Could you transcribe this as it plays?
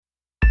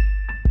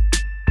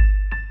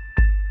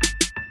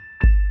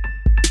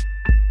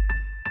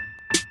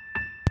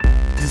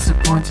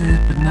Disappointed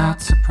but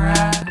not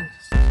surprised.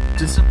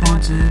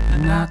 Disappointed but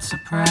not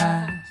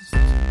surprised.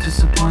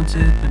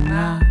 Disappointed but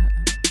not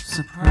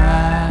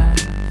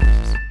surprised.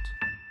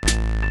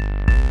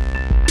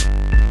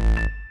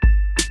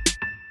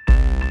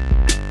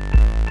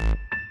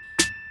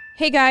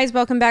 Hey guys,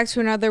 welcome back to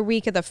another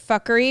week of The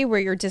Fuckery. We're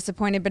your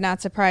disappointed but not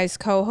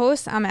surprised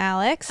co-host. I'm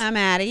Alex. I'm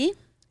Addie.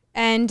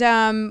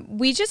 And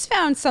we just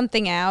found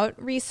something out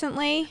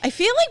recently. I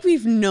feel like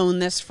we've known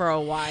this for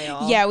a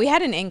while. Yeah, we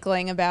had an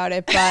inkling about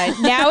it, but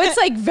now it's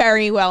like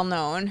very well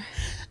known.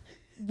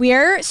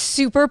 We're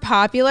super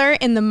popular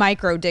in the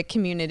micro dick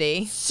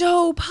community.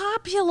 So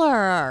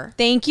popular.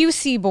 Thank you,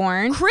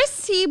 Seaborn. Chris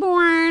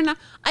Seaborn,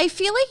 I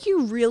feel like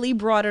you really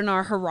broadened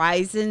our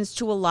horizons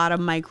to a lot of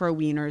micro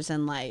wieners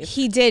in life.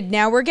 He did.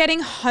 Now we're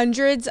getting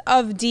hundreds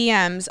of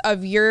DMs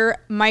of your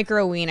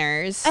micro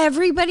wieners.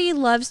 Everybody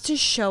loves to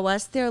show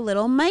us their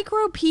little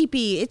micro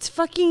peepee. It's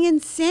fucking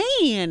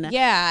insane.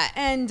 Yeah,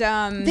 and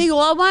they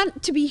all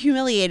want to be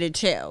humiliated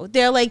too.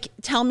 They're like,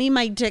 tell me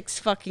my dick's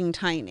fucking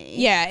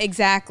tiny. Yeah,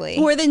 exactly.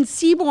 More than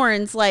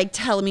Seaborn's like,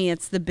 tell me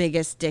it's the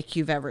biggest dick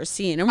you've ever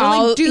seen. And we're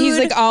like, dude. He's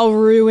like, I'll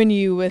ruin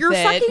you with your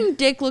it. Your fucking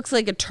dick looks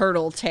like a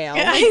turtle tail.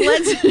 Like,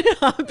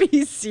 let's not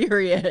be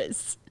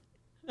serious.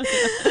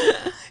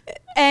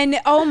 And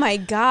oh my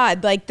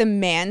God, like the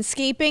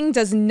manscaping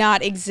does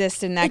not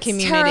exist in that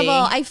community. It's terrible.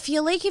 I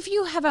feel like if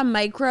you have a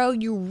micro,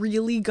 you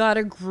really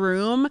gotta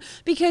groom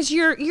because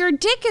your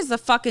dick is the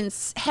fucking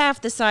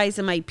half the size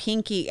of my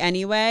pinky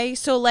anyway.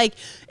 So like,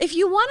 if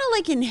you want to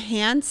like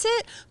enhance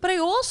it, but I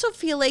also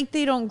feel like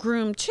they don't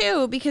groom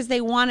too because they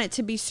want it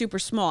to be super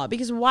small.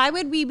 Because why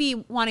would we be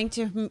wanting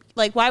to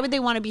like? Why would they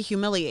want to be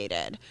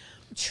humiliated?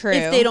 True.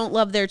 If they don't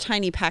love their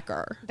tiny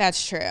pecker.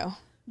 That's true.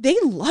 They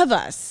love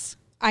us.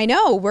 I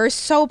know. We're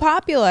so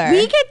popular.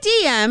 We get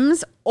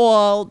DMs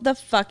all the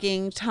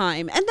fucking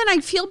time. And then I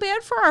feel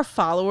bad for our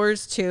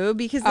followers too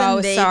because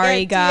then they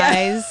sorry, get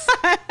guys.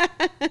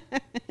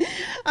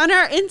 On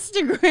our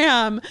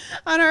Instagram,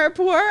 on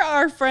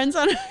our friends,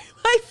 on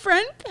my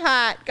friend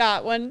Pat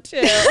got one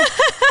too.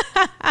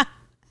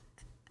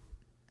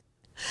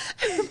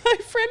 My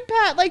friend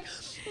Pat, like,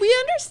 we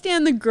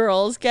understand the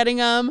girls getting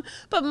them,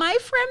 but my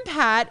friend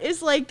Pat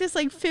is like this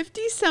like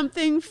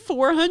 50-something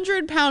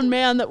 400-pound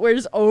man that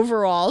wears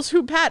overalls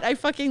who, Pat, I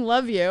fucking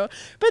love you.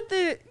 But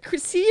the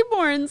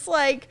Seaborn's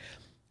like,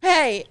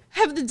 hey,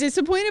 have the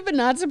disappointed but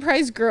not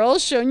surprised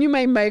girls shown you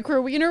my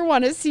micro wiener?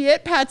 Want to see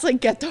it? Pat's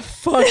like, get the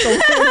fuck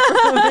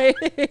away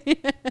from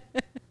me.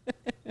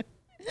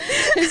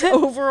 His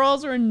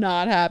overalls were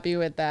not happy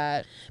with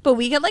that. But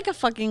we get like a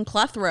fucking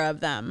plethora of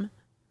them.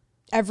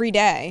 Every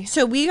day.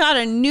 So we got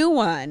a new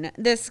one.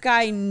 This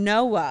guy,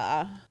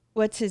 Noah.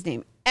 What's his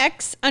name?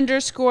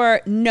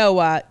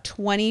 X_Noah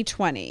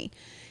 2020.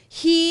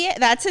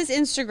 That's his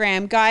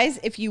Instagram. Guys,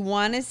 if you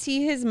want to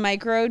see his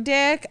micro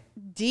dick,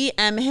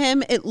 DM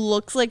him. It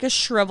looks like a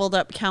shriveled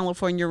up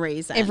California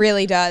raisin. It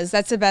really does.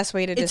 That's the best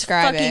way to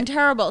describe it. It's fucking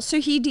terrible.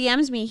 So he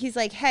DMs me. He's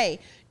like, hey,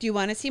 do you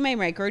want to see my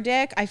micro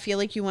dick? I feel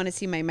like you want to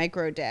see my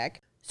micro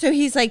dick. So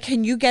he's like,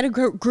 can you get a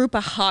group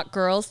of hot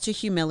girls to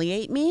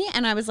humiliate me?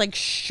 And I was like,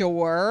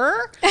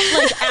 sure.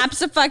 Like,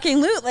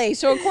 abso-fucking-lutely.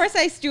 So, of course,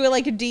 I do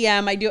like a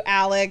DM. I do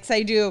Alex.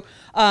 I do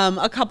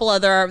a couple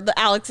other,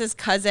 Alex's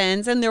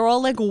cousins. And they're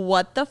all like,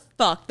 what the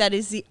fuck? That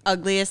is the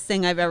ugliest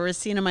thing I've ever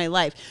seen in my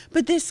life.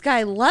 But this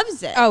guy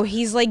loves it. Oh,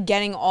 he's like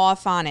getting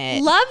off on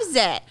it. Loves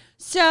it.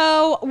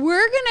 So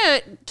we're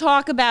going to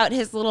talk about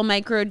his little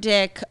micro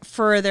dick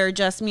further,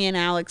 just me and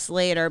Alex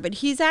later. But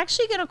he's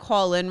actually going to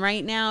call in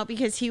right now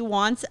because he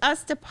wants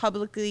us to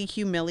publicly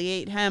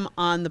humiliate him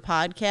on the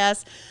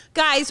podcast.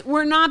 Guys,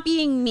 we're not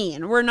being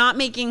mean. We're not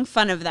making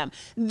fun of them.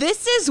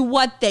 This is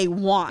what they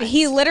want.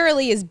 He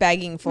literally is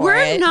begging for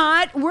it.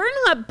 We're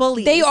not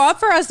bullies. They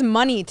offer us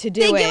money to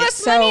do it. They give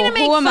us money to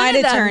make who am fun I of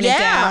to them? turn it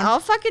down? I'll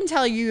fucking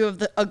tell you of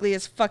the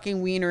ugliest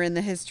fucking wiener in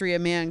the history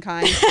of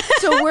mankind.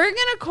 So we're going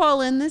to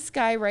call in this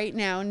guy right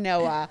now,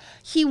 Noah.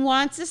 He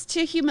wants us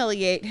to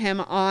humiliate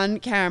him on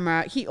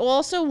camera. He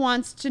also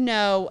wants to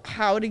know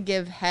how to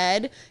give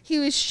head. He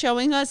was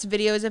showing us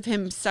videos of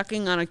him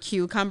sucking on a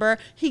cucumber.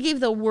 He gave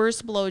the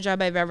worst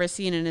blowjob I've ever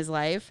seen in his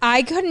life.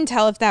 I couldn't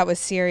tell if that was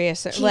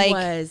serious.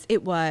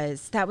 It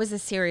was. That was a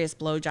serious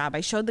blowjob.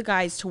 I showed the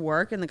guys to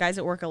work, and the guys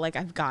at work are like,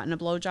 I've gotten a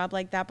blowjob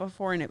like that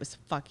before, and it was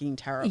fucking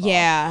terrible.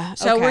 Yeah.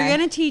 So we're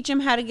going to teach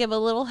him how to give a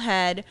little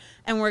head,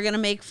 and we're going to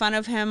make fun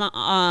of him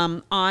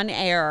on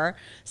air.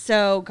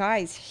 So,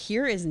 guys,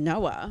 here is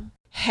Noah.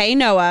 Hey,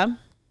 Noah.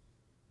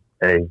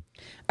 Hey.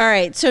 All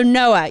right. So,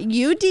 Noah,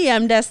 you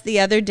DM'd us the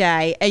other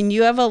day, and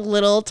you have a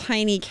little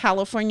tiny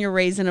California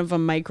raisin of a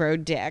micro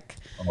dick.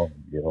 Oh,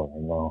 yeah, I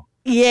know.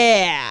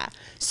 Yeah.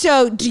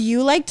 So, do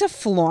you like to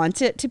flaunt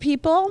it to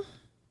people?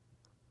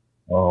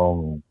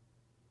 No.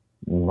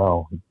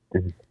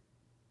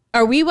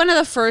 Are we one of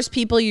the first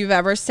people you've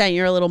ever sent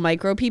your little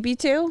micro peepee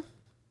to?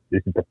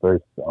 This is the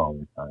first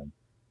time.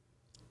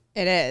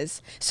 It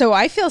is. So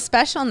I feel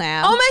special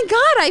now. Oh my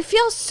God, I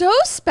feel so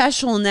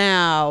special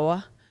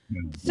now.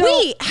 So,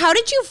 wait, how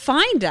did you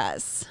find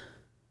us?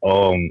 I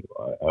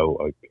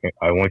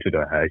went to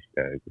the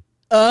hashtag.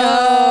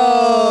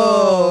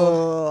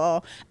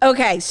 Oh.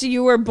 Okay, so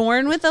you were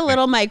born with a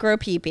little micro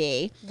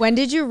pee-pee. When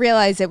did you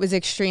realize it was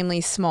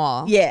extremely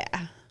small? Yeah.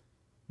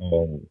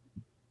 Um,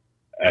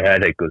 I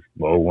had like a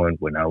small one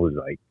when I was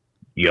like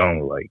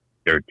young, like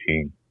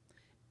 13.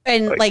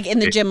 And like in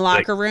the it's gym like-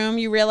 locker room,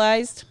 you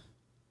realized?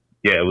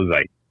 Yeah, it was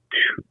like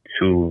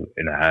two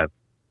and a half,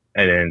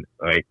 and then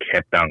it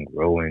kept on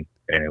growing,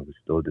 and it was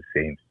still the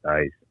same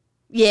size.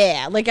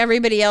 Yeah, like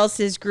everybody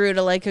else's grew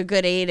to like a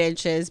good 8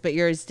 inches, but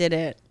yours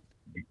didn't.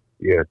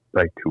 Yeah,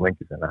 like 2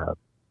 inches and a half.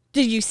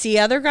 Did you see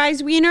other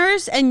guys'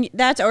 wieners? And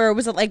or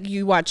was it like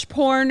you watched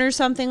porn or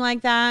something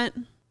like that?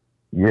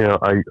 Yeah,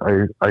 I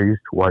used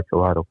to watch a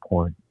lot of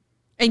porn.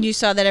 And you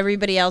saw that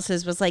everybody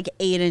else's was like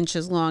 8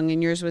 inches long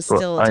and yours was But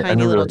still a I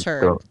tiny knew little that,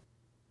 turd. so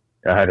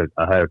I had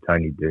a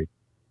tiny dick.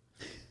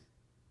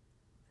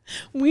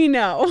 We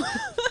know.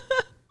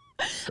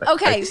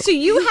 Okay, so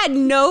you had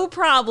no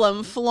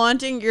problem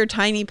flaunting your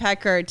tiny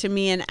pecker to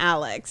me and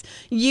Alex.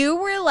 You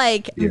were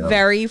like Yeah.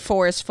 very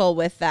forceful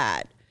with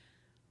that.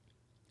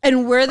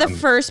 And we're the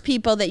first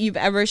people that you've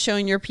ever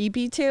shown your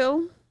pee-pee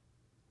to?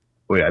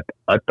 Wait,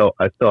 I thought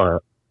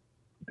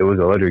there was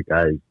other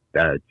guys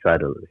that tried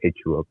to hit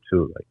you up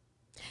too. Like,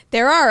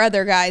 There are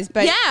other guys,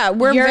 but yeah,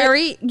 we're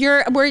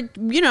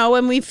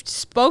and we've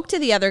spoke to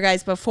the other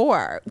guys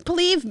before.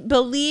 Believe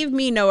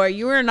me, Noah,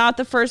 you are not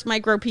the first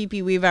micro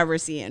pee-pee we've ever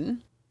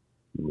seen.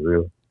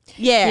 real.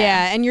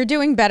 yeah, and you're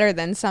doing better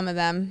than some of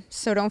them,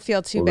 so don't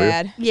feel too For real?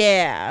 bad.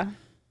 Yeah.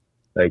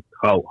 Like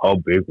how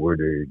big were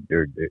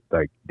their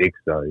like dick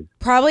size?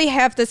 Probably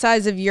half the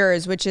size of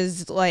yours, which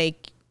is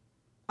like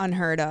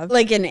unheard of.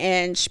 Like an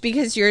inch,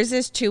 because yours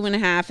is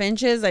 2.5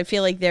 inches. I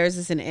feel like theirs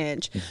is an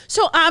inch.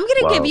 So I'm going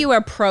to Wow. give you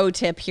a pro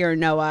tip here,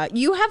 Noah.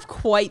 You have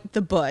quite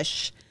the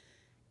bush.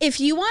 If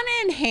you want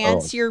to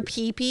enhance your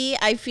pee-pee,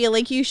 I feel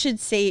like you should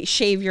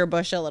shave your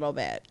bush a little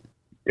bit.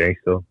 Think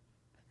so?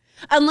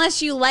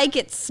 Unless you like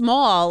it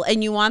small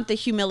and you want the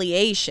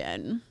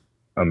humiliation.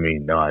 I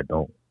mean, no, I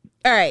don't.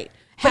 All right.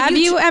 But Have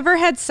you ever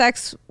had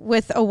sex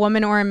with a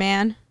woman or a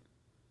man?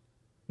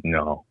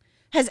 No,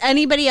 Has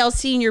anybody else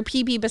seen your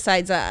pee-pee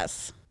besides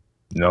us?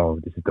 no,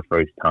 this is the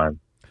first time.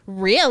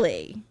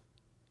 Really?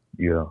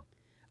 Yeah,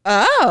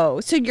 Oh,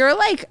 so you're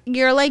like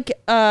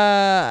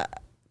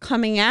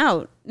coming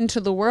out into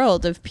the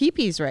world of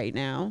peepees right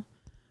now,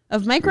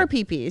 of micro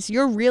peepees.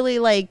 You're really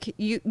like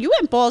you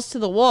went balls to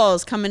the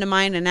walls coming to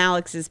mine and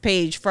Alex's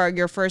page for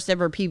your first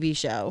ever peepee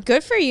show.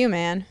 Good for you,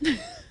 man.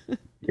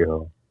 yeah.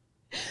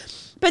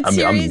 But I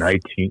mean, I'm serious,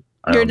 19. you're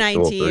I'm still a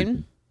 19.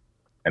 virgin,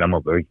 and I'm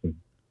a virgin.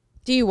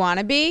 Do you want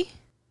to be?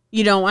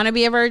 You don't want to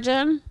be a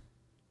virgin?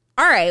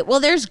 All right. Well,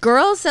 there's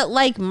girls that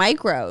like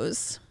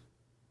micros.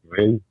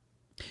 Really?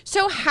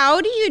 So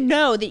how do you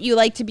know that you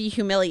like to be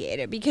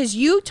humiliated? Because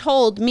you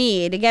told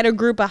me to get a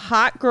group of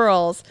hot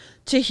girls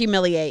to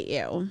humiliate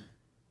you.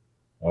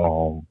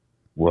 Well,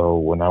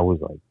 when I was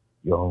like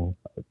young,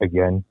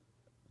 again,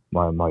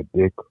 my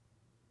dick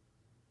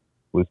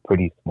was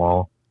pretty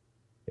small,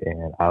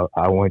 and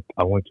I went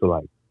to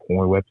like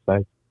porn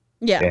websites,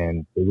 Yeah.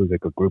 and there was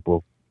like a group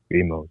of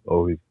females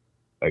always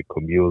like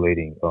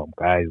accumulating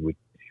guys with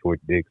short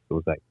dicks. So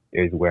it's like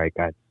there's where I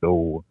got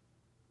so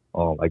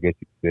I guess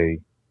you could say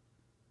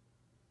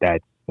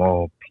that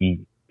small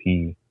p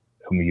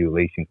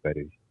humiliation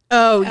fetish.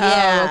 Oh,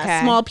 yeah.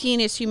 okay. Small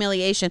penis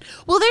humiliation.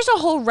 Well, there's a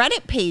whole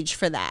Reddit page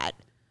for that.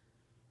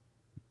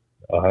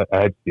 I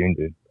had seen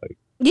this. Like,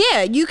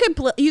 Yeah, you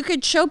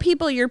could show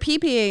people your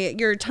pee-pee,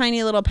 your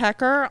tiny little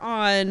pecker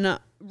on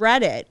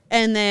Reddit,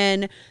 and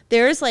then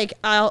there's like,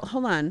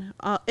 hold on,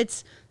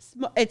 it's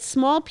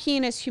small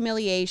penis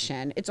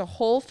humiliation. It's a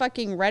whole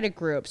fucking Reddit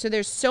group. So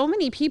there's so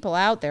many people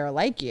out there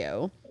like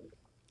you.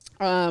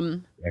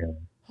 damn.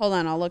 Hold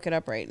on, I'll look it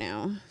up right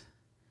now.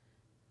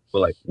 But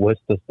like,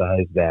 what's the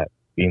size that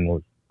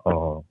females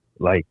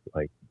like?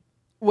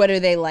 What are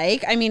they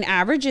like? I mean,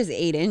 average is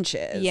 8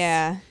 inches.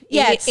 Yeah.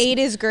 Yeah, Eight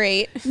is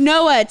great.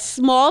 Noah, it's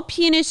small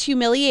penis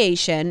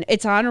humiliation.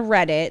 It's on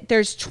Reddit.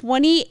 There's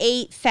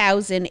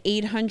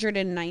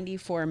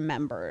 28,894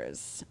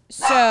 members.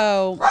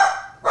 So,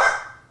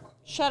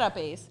 shut up,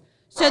 Ace.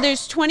 So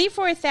there's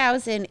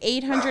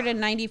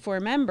 24,894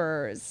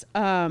 members.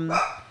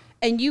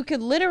 And you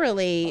could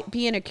literally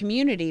be in a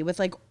community with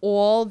like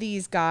all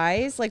these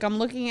guys. Like I'm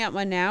looking at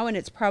one now and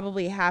it's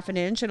probably 1/2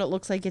 inch and it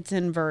looks like it's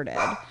inverted.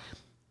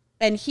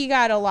 And he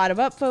got a lot of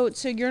upvotes,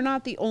 so you're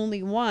not the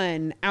only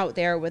one out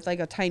there with like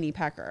a tiny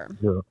pecker.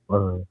 Yeah,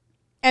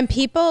 And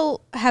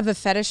people have a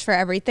fetish for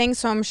everything.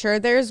 So I'm sure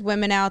there's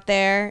women out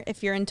there,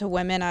 if you're into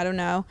women, I don't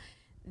know,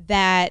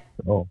 that.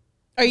 oh,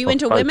 Are you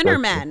into women or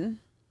men?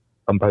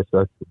 I'm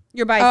bisexual.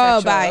 You're bisexual.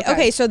 Oh, bi.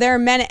 Okay, so there are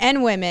men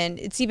and women.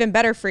 It's even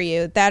better for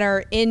you that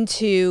are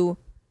into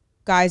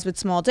guys with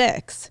small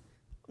dicks.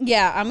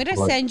 Yeah, I'm going to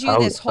Like, send you how-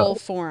 this whole how-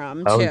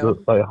 forum How too. is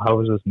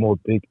a small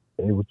dick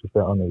able to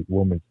fit on a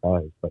woman's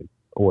size, like,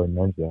 or a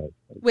man's size?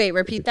 Like, Wait,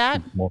 repeat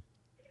that? small.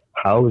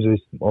 How is a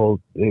small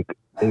dick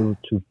able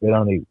to fit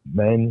on a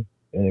man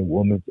and a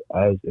woman's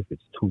eyes if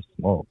it's too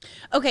small?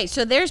 Okay,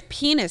 so there's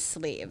penis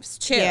sleeves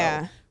too.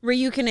 Yeah. Where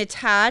you can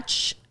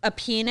attach a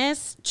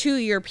penis to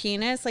your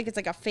penis, like it's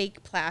like a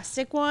fake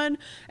plastic one,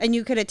 and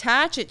you could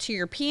attach it to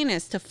your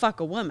penis to fuck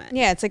a woman.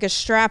 Yeah, it's like a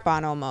strap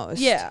on almost.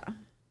 Yeah.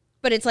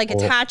 But it's like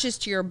attaches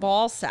to your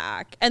ball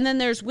sack. And then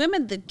there's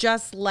women that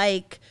just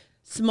like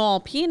small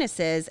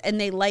penises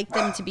and they like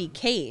them to be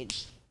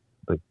caged.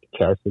 Like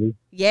Cassidy.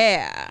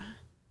 Yeah.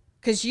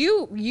 Because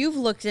you've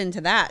looked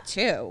into that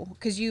too.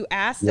 Because you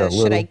asked Yeah, us,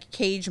 should I little.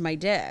 cage my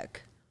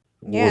dick?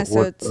 Yeah,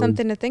 so it's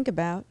something to think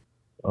about.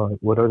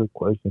 What other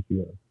questions do you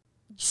have?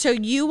 So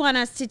you want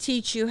us to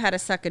teach you how to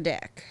suck a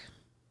dick.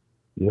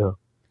 Yeah.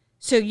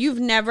 So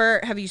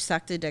have you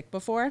sucked a dick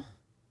before?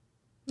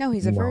 No,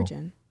 he's a No.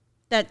 virgin.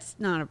 That's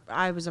not,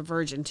 I was a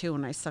virgin too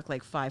and I sucked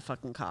like 5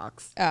 fucking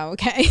cocks. Oh,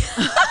 okay.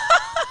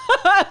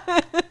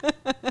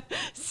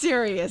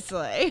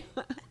 Seriously.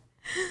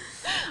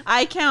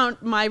 I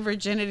count my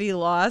virginity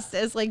lost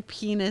as like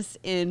penis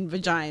in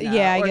vagina.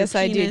 Yeah, I or guess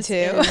I do penis too.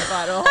 in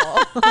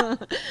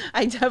butthole.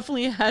 I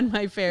definitely had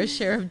my fair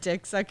share of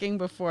dick sucking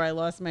before I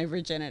lost my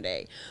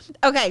virginity.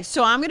 Okay,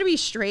 so I'm going to be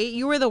straight.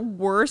 You were the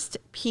worst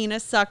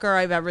penis sucker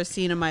I've ever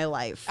seen in my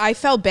life. I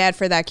felt bad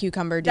for that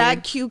cucumber dude.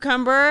 That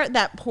cucumber,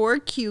 that poor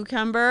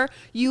cucumber,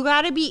 you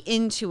got to be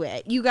into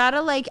it. You got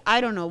to like,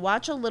 I don't know,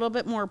 watch a little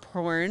bit more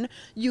porn.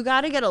 You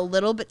got to get a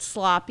little bit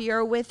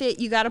sloppier with it.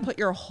 You got to put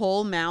your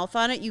whole mouth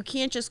on it. You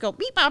can't just go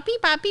beep pop,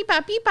 beep pop, beep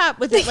pop, beep pop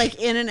with it like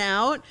in and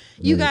out.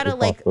 You Yeah, got to it's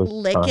my like first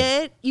lick time.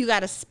 it. You got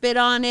to spit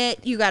on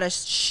it. You got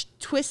to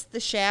twist the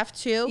shaft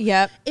too.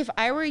 Yep. If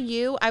I were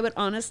you, I would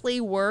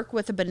honestly work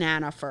with a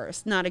banana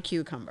first, not a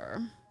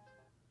cucumber.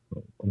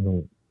 I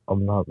mean,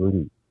 I'm not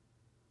really.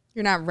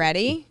 You're not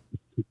ready?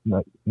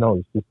 No,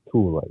 it's just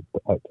too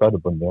like. I tried a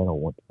banana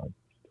one time.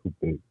 It's too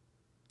big.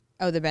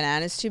 Oh, the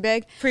banana's too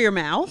big? For your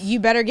mouth? You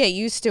better get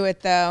used to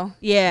it, though.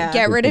 Yeah.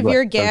 Get rid of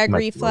your That's gag my-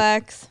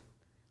 reflex.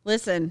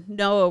 Listen,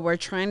 Noah, we're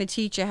trying to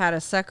teach you how to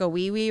suck a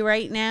wee-wee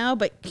right now,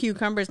 but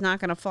cucumber's not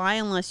going to fly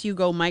unless you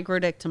go micro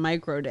dick to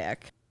micro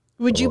dick.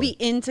 Would you be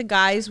into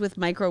guys with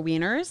micro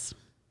wieners?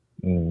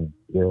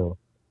 Yeah,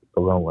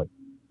 around like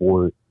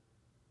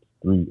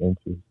 3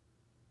 inches.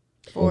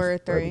 4 or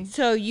 3.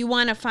 So you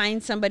want to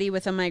find somebody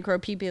with a micro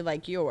peepee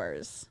like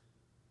yours?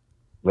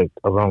 Like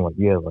around like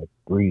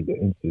 3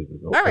 inches.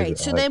 All right,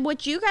 so then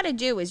what you got to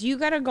do is you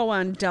got to go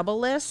on Double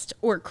List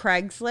or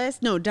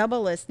Craigslist. No,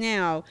 Double List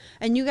now.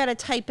 And you got to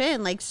type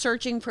in like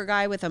searching for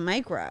guy with a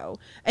micro.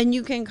 And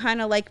you can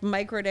kind of like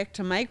micro dick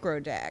to micro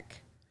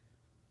dick.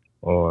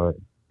 Or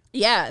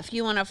Yeah, if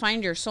you want to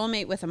find your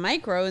soulmate with a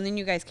micro and then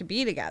you guys could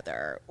be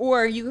together.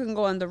 Or you can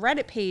go on the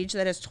Reddit page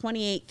that has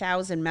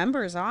 28,000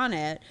 members on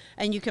it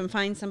and you can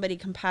find somebody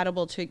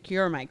compatible to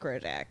your micro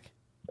dick.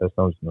 that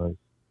sounds nice.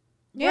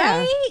 Yeah.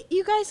 Right?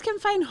 You guys can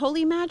find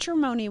holy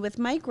matrimony with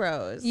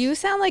micros. You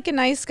sound like a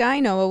nice guy,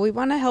 Noah. We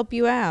want to help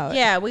you out.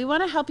 Yeah, we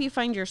want to help you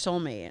find your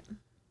soulmate.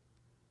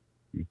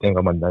 You think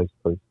I'm a nice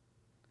person?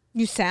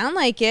 You sound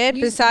like it.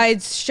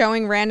 Besides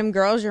showing random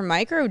girls your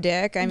micro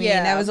dick. I mean,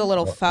 Yeah. that was a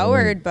little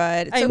forward,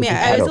 but it's I mean, okay.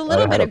 I was a I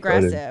little bit had a feeling.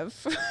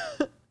 aggressive.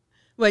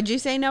 What'd you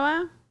say,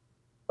 Noah?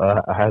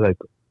 I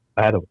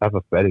have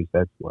a fetish.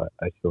 That's why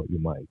I showed you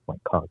my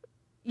cock.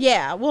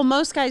 Yeah, well,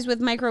 most guys with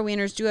micro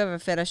wieners do have a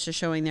fetish to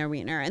showing their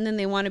wiener, and then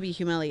they want to be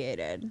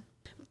humiliated.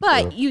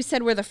 But you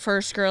said we're the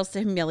first girls to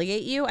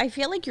humiliate you. I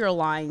feel like you're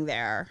lying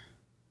there.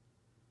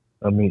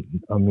 I mean,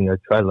 I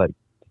tried like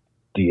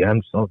DM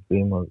some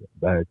females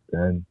back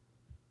then.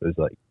 It was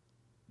like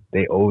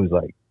they always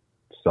like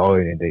saw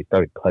it and they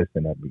started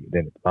cussing at me.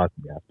 Then it stopped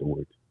me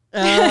afterwards.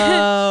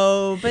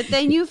 Oh, but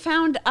then you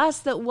found us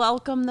that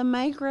welcome the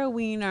micro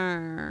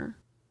wiener.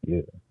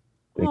 Yeah.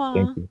 Aw.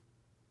 Thank you.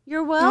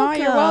 You're welcome.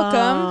 you're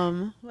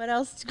welcome. What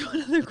else? What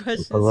other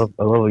questions? I love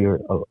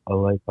I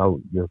like how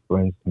your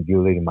friends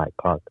humiliating my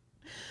cock.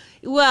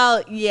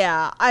 Well,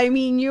 yeah. I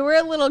mean, you were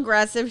a little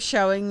aggressive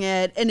showing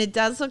it, and it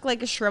does look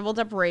like a shriveled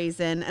up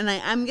raisin. And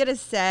I'm going to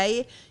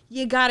say,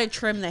 you got to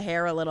trim the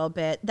hair a little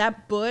bit.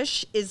 That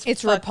bush is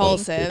It's fucking-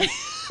 repulsive.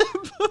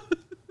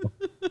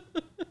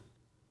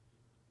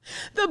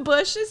 The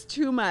bush is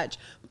too much.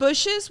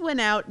 Bushes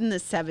went out in the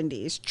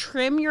 70s.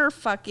 Trim your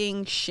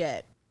fucking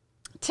shit.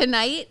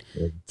 Tonight,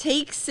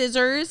 take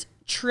scissors,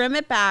 trim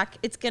it back.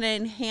 It's going to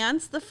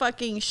enhance the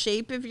fucking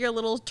shape of your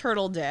little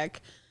turtle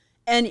dick.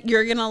 And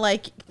you're going to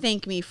like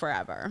thank me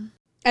forever.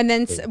 And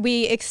then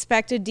we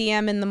expect a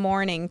DM in the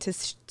morning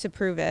to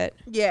prove it.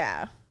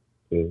 Yeah.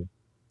 Yeah.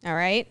 All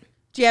right?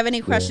 Do you have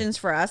any questions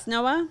for us,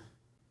 Noah?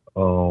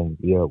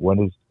 Yeah. When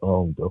is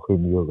the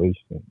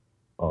humiliation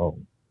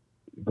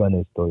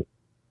gonna start?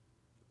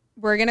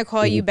 We're going to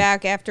call you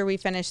back after we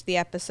finish the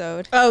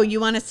episode. Oh, you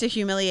want us to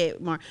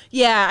humiliate more?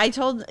 Yeah, I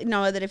told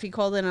Noah that if he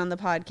called in on the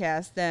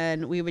podcast,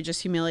 then we would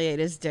just humiliate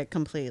his dick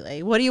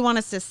completely. What do you want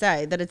us to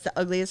say? That it's the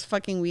ugliest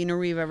fucking wiener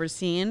we've ever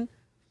seen?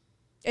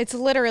 It's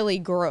literally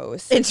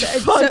gross. It's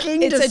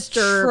fucking it's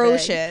disturbing.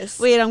 atrocious.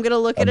 Wait, I'm going to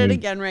look at I it mean-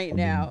 again right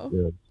now.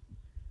 Yeah.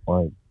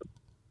 Fine.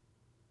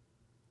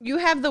 You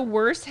have the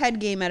worst head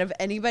game out of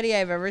anybody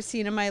I've ever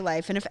seen in my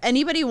life. And if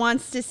anybody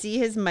wants to see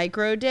his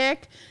micro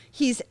dick,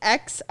 he's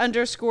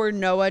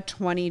X_Noah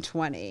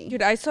 2020.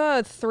 Dude, I saw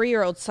a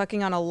 3-year-old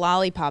sucking on a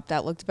lollipop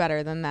that looked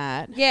better than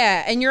that.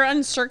 Yeah, and you're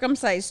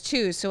uncircumcised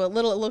too, so it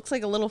looks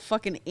like a little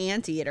fucking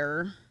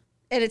anteater.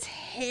 And it's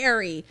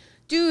hairy.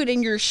 Dude,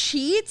 and your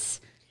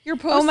sheets? You're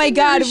posting Oh my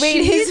God, your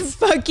wait, sheets? his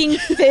fucking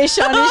fish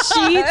on his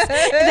sheets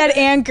that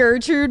Aunt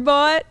Gertrude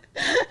bought?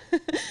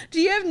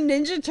 Do you have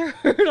Ninja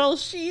Turtle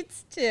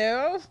sheets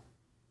too?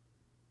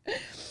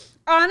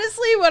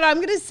 Honestly, what I'm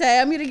going to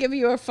say, I'm going to give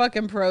you a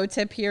fucking pro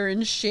tip here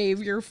and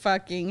shave your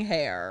fucking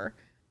hair.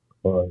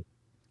 But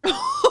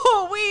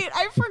Oh, wait,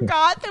 I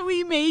forgot that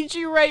we made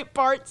you write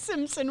Bart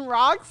Simpson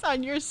rocks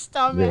on your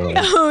stomach.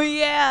 Yeah. Oh,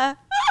 yeah.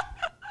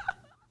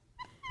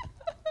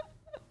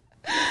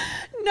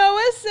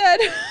 Noah said,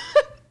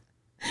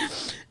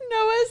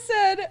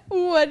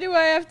 what do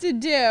I have to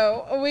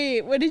do?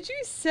 Wait, what did you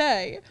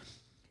say?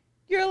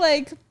 You're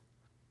like,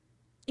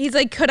 He's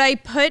like, could I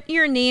put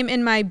your name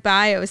in my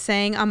bio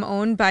saying I'm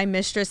owned by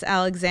Mistress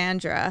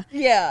Alexandra?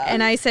 yeah.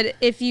 And I said,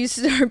 if you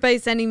start by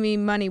sending me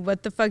money,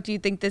 what the fuck do you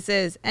think this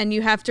is? And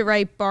you have to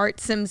write Bart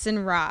Simpson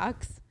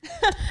rocks.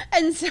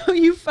 And so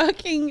you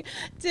fucking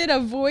did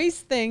a voice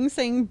thing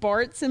saying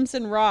Bart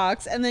Simpson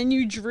rocks, and then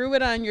you drew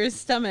it on your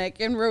stomach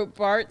and wrote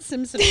Bart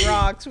Simpson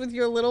rocks with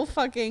your little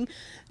fucking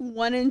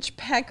 1-inch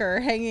pecker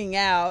hanging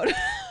out.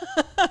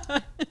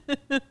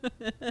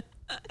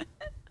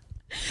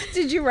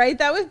 Did you write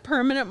that with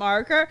permanent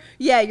marker?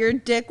 Yeah, your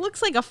dick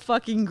looks like a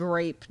fucking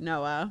grape,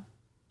 Noah.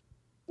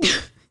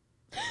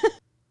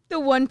 The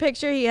one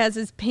picture, he has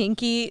his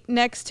pinky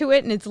next to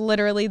it, and it's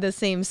literally the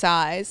same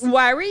size.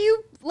 Why were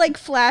you like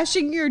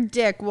flashing your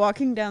dick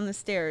walking down the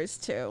stairs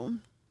too?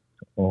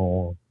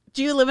 oh,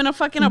 Do you live in a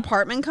fucking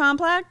apartment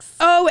complex?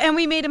 Oh, and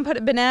we made him put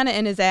a banana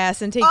in his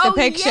ass and take the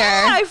picture.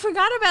 Yeah, I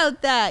forgot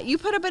about that. You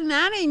put a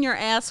banana in your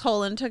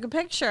asshole and took a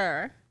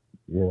picture.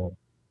 yeah.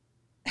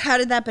 How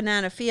did that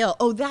banana feel?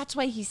 Oh, that's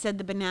why he said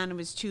the banana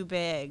was too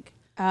big.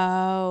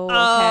 Oh,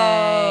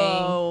 okay.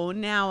 Oh,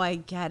 now I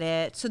get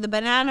it. So the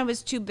banana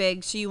was too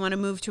big, so you want to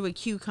move to a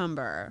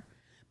cucumber.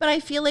 But I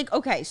feel like,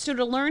 okay, so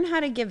to learn how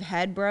to give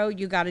head, bro,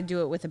 you got to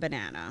do it with a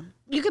banana.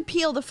 You could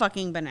peel the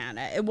fucking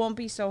banana. It won't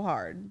be so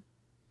hard.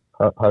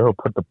 How do I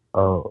put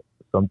the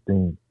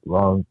something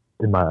wrong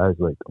in my eyes,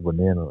 like a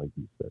banana, like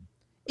you said?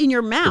 In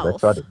your 'Cause I mouth.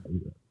 tried to do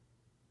that.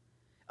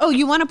 Oh,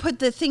 you want to put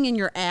the thing in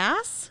your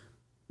ass?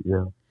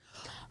 Yeah.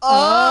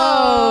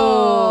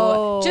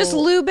 Oh. Just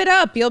lube it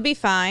up. You'll be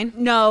fine.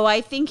 No, I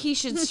think he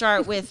should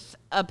start with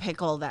a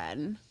pickle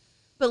then.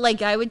 But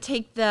like I would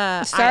take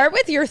the Start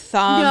with your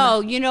thumb. No,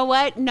 you know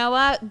what,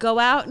 Noah? Go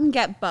out and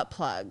get butt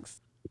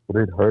plugs.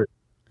 Would it hurt?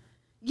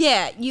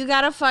 Yeah, you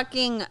gotta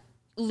fucking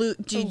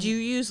lube. Did you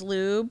use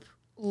lube?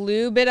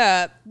 Lube it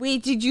up.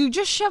 Wait, did you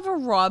just shove a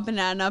raw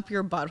banana up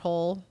your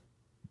butthole?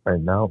 Right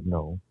now,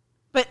 no.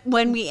 But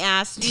when we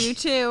asked you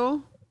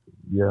to?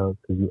 Yeah,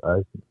 because you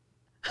asked me.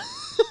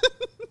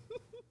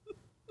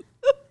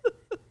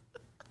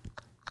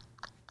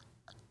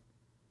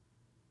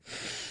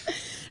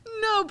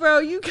 No, bro,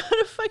 you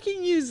gotta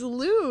fucking use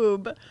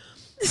lube.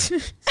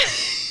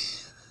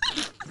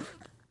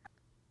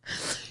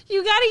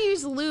 You gotta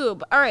use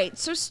lube. All right,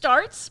 so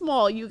start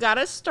small. You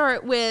gotta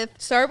start with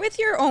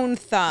your own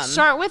thumb.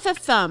 Start with a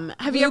thumb.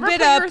 Have you Lube ever it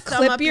put up, your thumb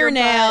clip up your butt?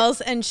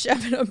 nails, and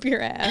shove it up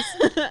your ass.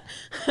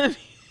 Have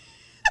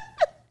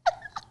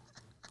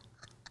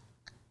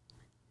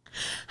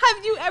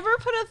you ever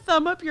put a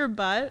thumb up your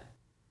butt?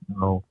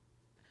 No.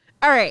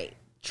 All right,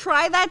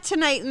 try that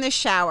tonight in the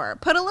shower.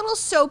 Put a little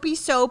soapy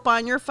soap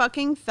on your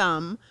fucking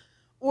thumb,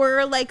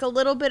 or like a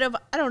little bit of,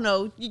 I don't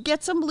know, you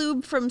get some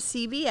lube from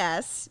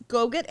CVS,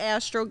 go get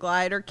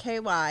Astroglide or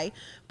KY,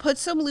 put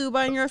some lube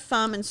on your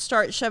thumb and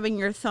start shoving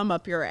your thumb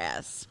up your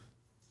ass.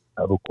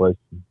 I have a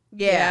question.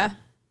 Yeah.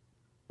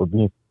 For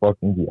being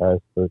fucking the ass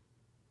hurt,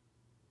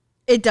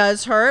 It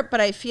does hurt, but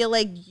I feel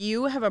like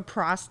you have a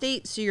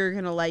prostate, so you're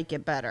going to like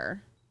it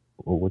better.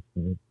 or what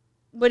you mean?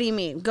 What do you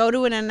mean? Go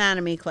to an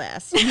anatomy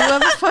class. You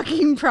have a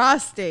fucking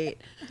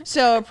prostate.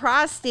 So a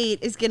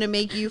prostate is going to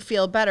make you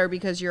feel better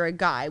because you're a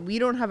guy. We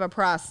don't have a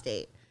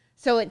prostate.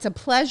 So it's a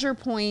pleasure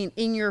point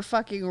in your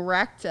fucking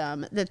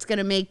rectum that's going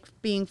to make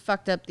being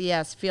fucked up the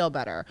ass feel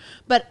better.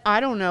 But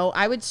I don't know.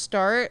 I would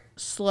start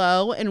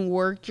slow and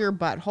work your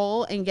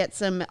butthole and get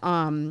some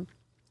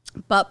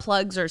butt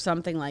plugs or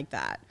something like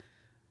that.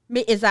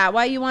 Is that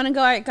why you want to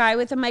go at a guy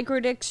with a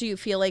micro dick so you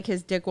feel like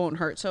his dick won't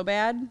hurt so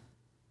bad?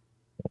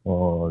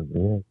 Oh,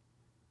 yeah.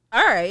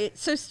 All right,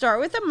 so start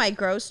with a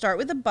micro, start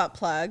with a butt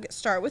plug,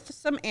 start with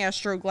some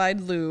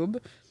Astroglide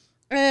lube,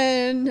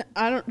 and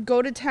I don't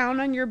go to town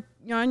on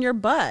your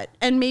butt,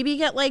 and maybe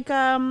get like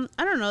I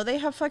don't know, they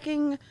have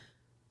fucking,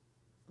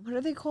 what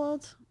are they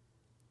called?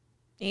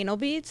 Anal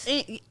beads?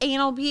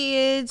 Anal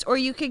beads, or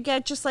you could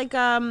get just like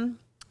a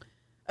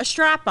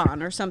strap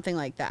on or something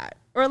like that,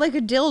 or like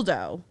a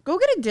dildo. Go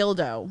get a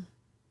dildo.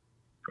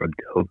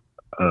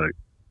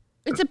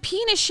 It's a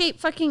penis-shaped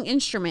fucking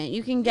instrument.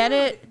 You can get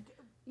it.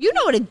 You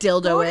know what a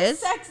dildo is.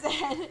 Sex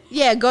ed.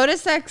 Yeah, go to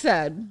sex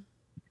ed.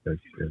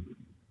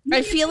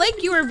 I feel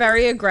like you were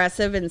very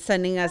aggressive in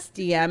sending us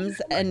DMs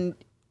and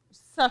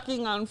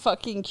sucking on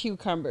fucking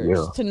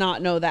cucumbers to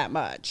not know that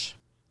much.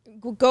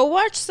 Go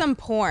watch some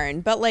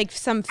porn, but like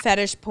some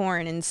fetish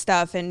porn and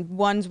stuff, and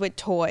ones with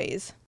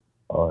toys.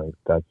 All right,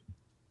 gotcha.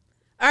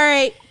 All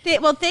right.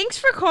 Well, thanks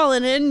for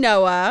calling in,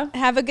 Noah.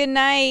 Have a good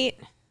night.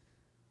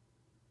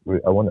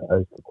 Wait, I want to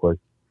ask a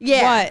question.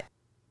 Yeah.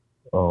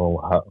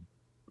 What?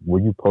 Will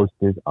you post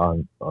this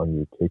on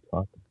your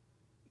TikTok?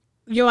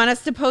 You want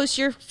us to post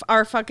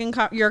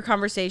your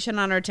conversation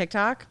on our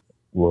TikTok?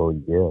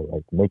 Well, yeah,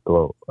 like make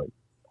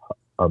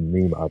a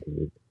meme out of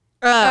it.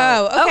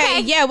 Oh,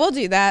 okay. Yeah, we'll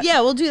do that.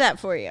 Yeah, we'll do that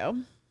for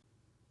you.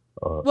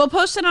 We'll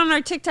post it on our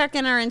TikTok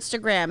and our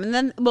Instagram, and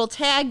then we'll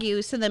tag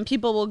you, so then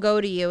people will go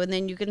to you, and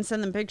then you can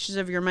send them pictures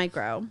of your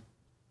micro.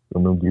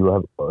 Do you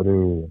have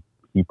other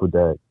people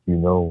that you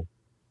know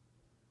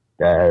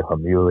that are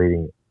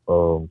humiliating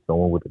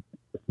someone with a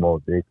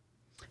small dick?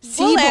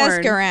 We'll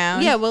ask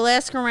around. Yeah, we'll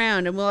ask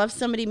around, and we'll have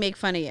somebody make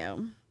fun of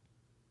you.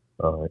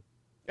 All right.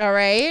 All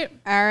right?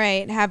 All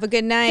right. Have a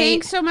good night.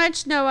 Thanks so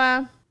much,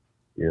 Noah.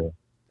 Yeah. All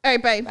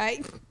right, bye.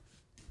 Bye.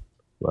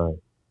 Bye.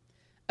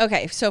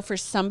 Okay, so for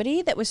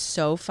somebody that was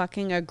so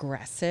fucking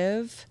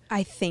aggressive,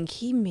 I think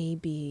he may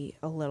be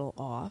a little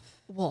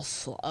off. well,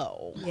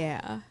 slow.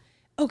 Yeah.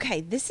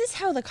 Okay, this is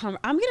how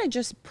I'm going to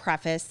just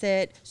preface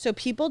it so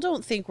people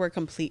don't think we're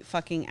complete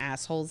fucking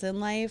assholes in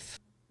life.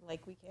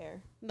 Like we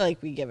care.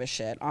 Like we give a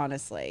shit,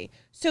 honestly.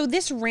 So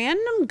this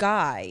random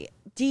guy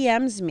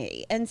DMs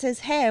me and says,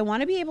 hey, I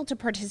want to be able to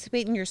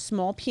participate in your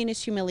small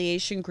penis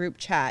humiliation group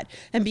chat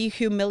and be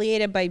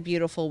humiliated by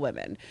beautiful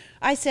women.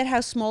 I said,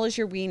 how small is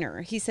your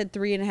wiener? He said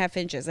 3.5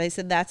 inches. I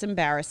said, that's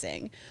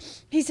embarrassing.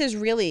 He says,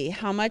 really?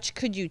 How much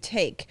could you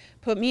take?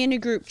 Put me in a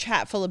group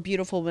chat full of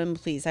beautiful women,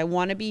 please. I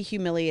want to be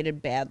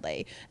humiliated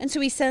badly. And so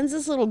he sends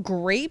this little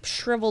grape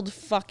shriveled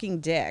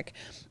fucking dick.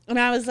 And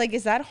I was like,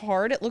 is that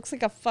hard? It looks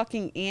like a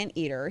fucking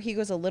anteater. He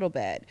goes, a little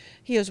bit.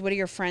 He goes, what do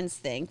your friends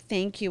think?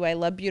 Thank you. I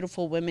love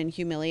beautiful women.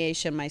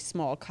 Humiliation, my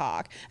small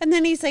cock. And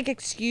then he's like,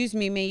 excuse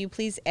me, may you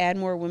please add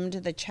more women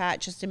to the chat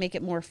just to make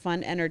it more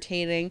fun,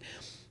 entertaining.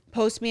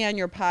 Post me on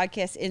your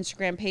podcast,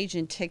 Instagram page,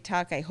 and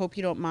TikTok. I hope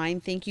you don't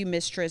mind. Thank you,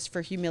 mistress,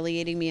 for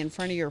humiliating me in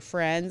front of your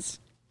friends.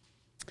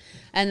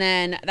 And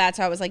then that's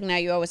how I was like, now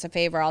you owe us a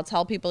favor. I'll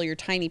tell people your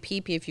tiny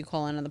pee-pee if you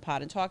call in on the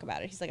pod and talk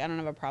about it. He's like, I don't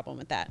have a problem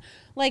with that.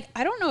 Like,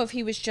 I don't know if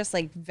he was just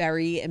like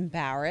very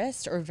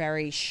embarrassed or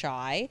very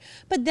shy.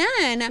 But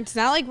then It's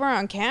not like we're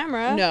on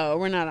camera. no,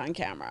 we're not on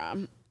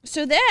camera.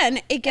 So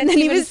then it gets And then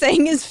he even- was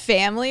saying his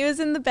family was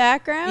in the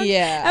background.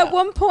 Yeah. At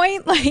one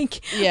point,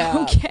 like, Yeah.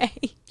 okay.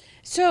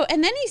 So,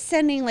 and then he's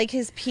sending like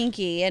his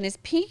pinky, and his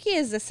pinky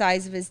is the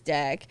size of his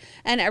dick.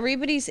 And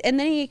and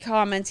then he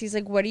comments, he's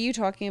like, what are you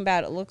talking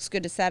about? It looks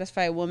good to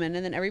satisfy a woman.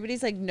 And then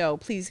everybody's like, no,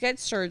 please get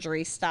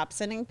surgery. Stop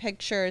sending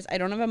pictures. I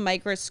don't have a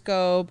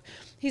microscope.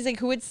 He's like,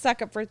 who would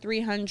suck up for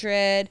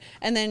 300?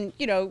 And then,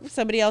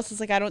 somebody else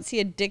is like, I don't see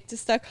a dick to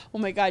suck. Oh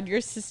my God,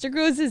 your sister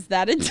goes, is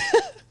that a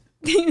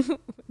What'd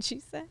she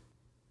say?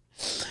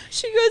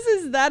 She goes,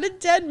 is that a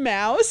dead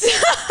mouse?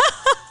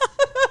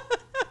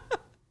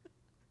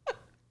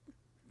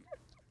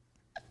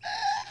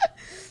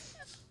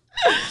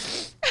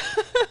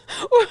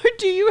 Or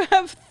do you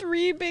have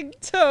 3 big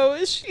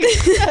toes? She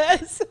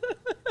says.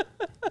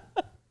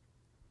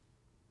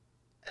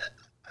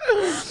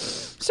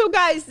 So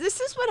guys, this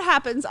is what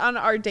happens on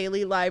our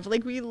daily life.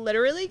 Like, we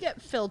literally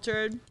get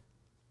filtered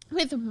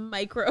with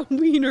micro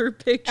wiener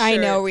pictures. I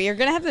know. We are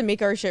going to have to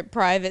make our shit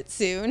private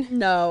soon.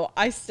 No,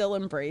 I still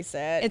embrace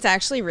it. It's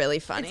actually really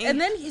funny. And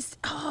then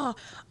I'm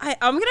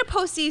going to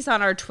post these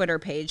on our Twitter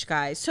page,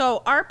 guys.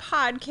 So our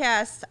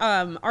podcast,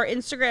 our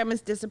Instagram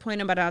is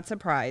Disappointed But Not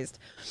Surprised.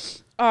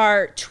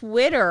 Our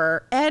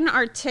Twitter and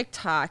our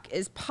TikTok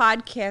is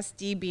Podcast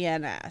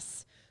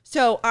DBNS.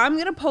 So I'm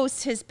going to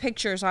post his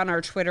pictures on our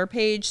Twitter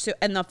page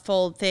and the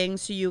full thing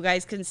so you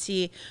guys can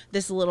see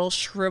this little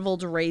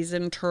shriveled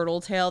raisin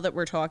turtle tail that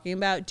we're talking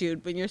about.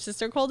 Dude, when your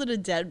sister called it a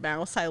dead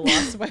mouse, I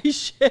lost my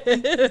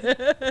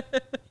shit.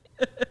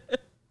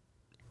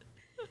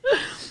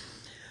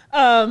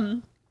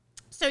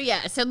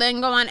 So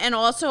then go on. And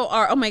also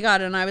oh my God.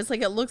 And I was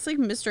like, it looks like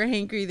Mr.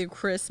 Hankery the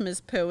Christmas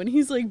poo. And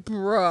he's like,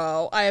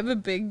 bro, I have a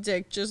big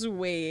dick. Just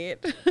wait.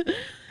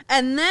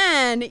 And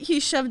then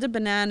he shoved a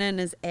banana in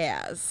his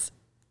ass.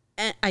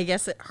 And I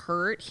guess it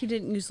hurt. He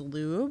didn't use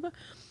lube.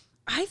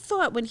 I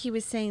thought when he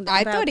was saying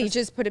that. I thought he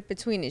just put it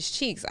between his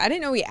cheeks. I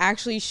didn't know he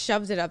actually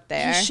shoved it up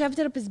there. He shoved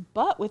it up his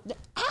butt with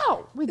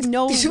no What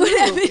lube.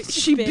 happened?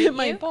 She Bit bit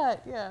my you?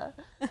 butt. Yeah.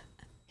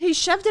 He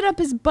shoved it up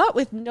his butt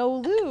with no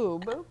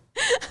lube.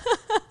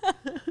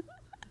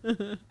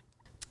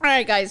 All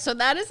right, guys. So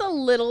that is a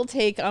little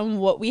take on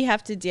what we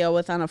have to deal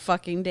with on a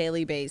fucking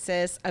daily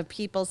basis of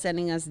people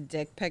sending us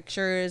dick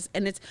pictures.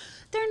 And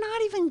they're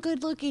not even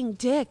good looking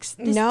dicks.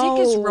 This dick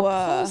is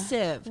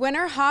repulsive. When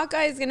are hot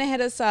guys going to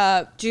hit us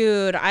up?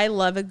 Dude, I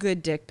love a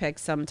good dick pic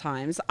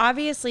sometimes.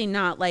 Obviously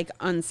not like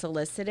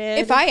unsolicited.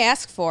 If I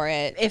ask for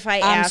it.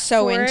 I'm ask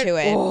so for into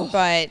it. oh.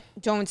 But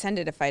don't send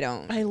it if I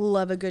don't. I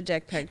love a good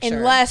dick picture.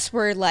 Unless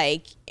we're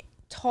like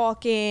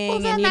talking, Well,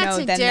 then and that's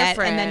then and then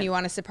different. you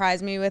want to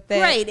surprise me with it.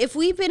 Right. If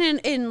we've been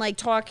in like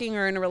talking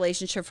or in a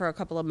relationship for a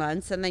couple of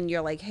months and then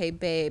you're like, hey,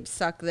 babe,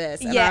 suck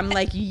this. And Yeah. I'm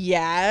like,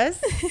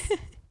 yes.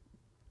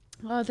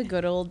 Oh, the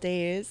good old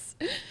days.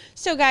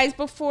 So, guys,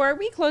 before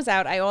we close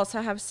out, I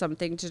also have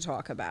something to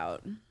talk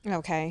about.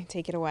 Okay,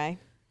 take it away.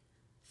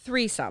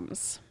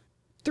 Threesomes.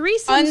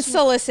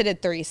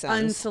 Unsolicited threesomes.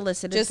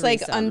 Unsolicited Just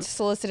like threesomes.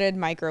 unsolicited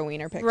micro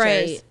wiener pictures.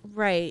 Right,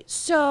 right.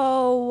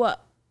 So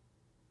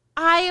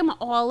I am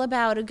all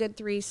about a good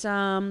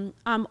threesome.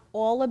 I'm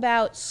all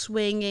about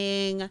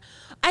swinging.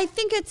 I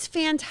think it's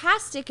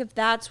fantastic if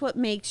that's what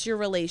makes your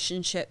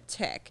relationship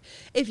tick.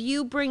 If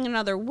you bring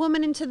another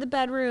woman into the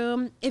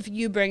bedroom, if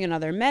you bring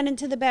another man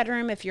into the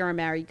bedroom, if you're a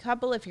married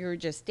couple, if you're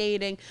just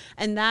dating,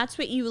 and that's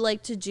what you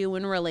like to do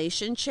in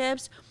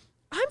relationships,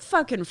 I'm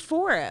fucking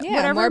for it. Yeah,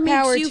 Whatever more makes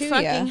power you to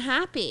fucking ya.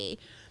 happy.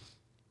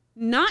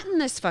 Not in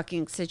this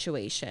fucking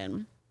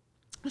situation.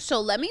 So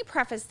let me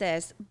preface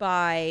this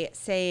by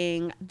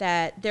saying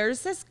that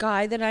there's this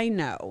guy that I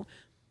know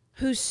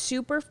who's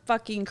super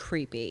fucking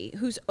creepy,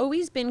 who's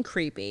always been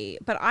creepy,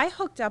 but I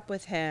hooked up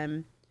with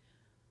him,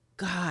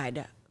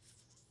 God,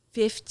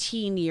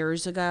 15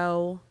 years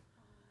ago.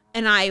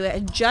 And I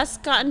had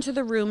just gotten to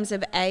the rooms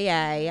of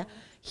AA.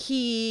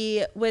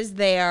 He was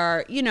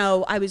there,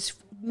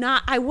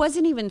 I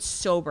wasn't even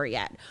sober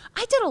yet.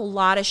 I did a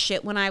lot of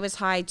shit when I was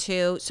high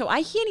too. So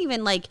I can't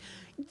even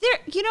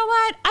you know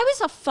what? I was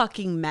a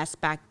fucking mess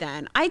back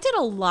then. I did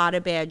a lot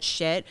of bad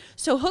shit.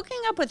 So hooking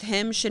up with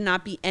him should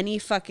not be any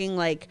fucking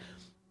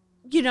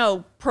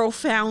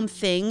profound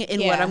thing in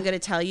what Yeah. I'm going to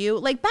tell you.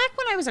 Like back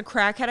when I was a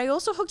crackhead, I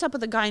also hooked up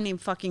with a guy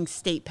named fucking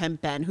State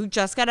Pimp Ben who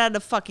just got out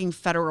of fucking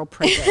federal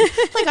prison.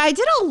 I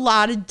did a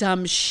lot of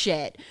dumb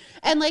shit.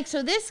 And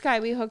so this guy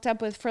we hooked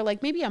up with for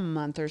maybe a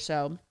month or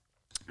so.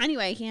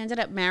 Anyway, he ended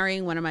up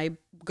marrying one of my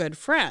good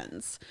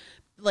friends.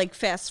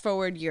 Fast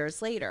forward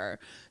years later.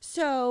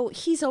 So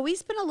he's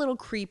always been a little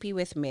creepy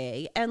with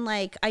me. And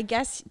I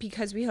guess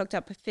because we hooked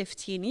up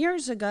 15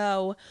 years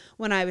ago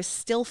when I was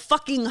still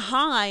fucking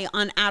high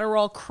on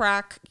Adderall,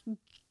 crack,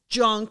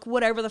 junk,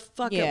 whatever the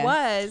fuck it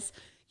was,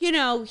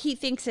 he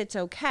thinks it's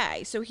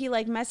okay. So he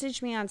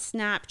messaged me on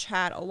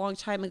Snapchat a long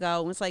time ago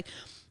and was like,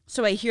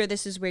 so I hear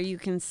this is where you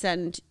can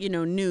send,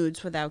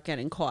 nudes without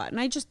getting caught. And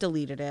I just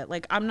deleted it.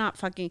 I'm not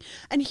fucking.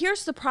 And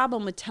here's the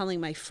problem with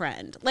telling my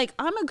friend.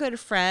 I'm a good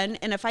friend.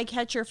 And if I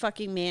catch your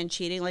fucking man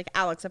cheating,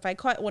 Alex, if I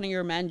caught one of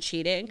your men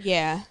cheating,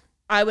 Yeah.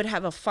 I would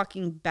have a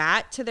fucking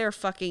bat to their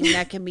fucking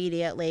neck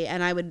immediately.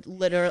 And I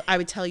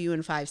would tell you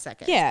in 5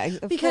 seconds. Yeah,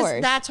 of because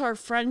course. that's our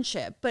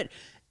friendship. But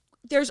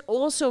there's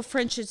also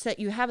friendships that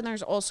you have. And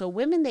there's also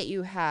women that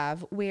you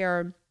have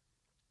where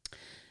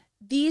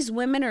these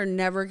women are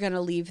never going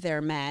to leave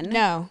their men.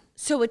 No.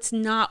 So it's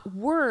not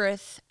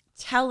worth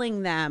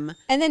telling them.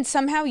 And then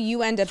somehow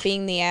you end up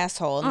being the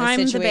asshole in the I'm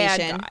the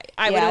situation. bad guy.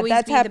 I would always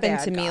that's be the happened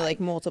bad to me guy.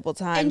 multiple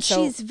times. And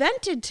so she's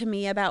vented to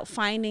me about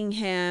finding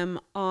him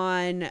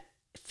on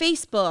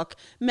Facebook,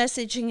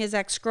 messaging his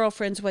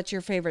ex-girlfriends, what's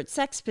your favorite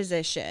sex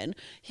position?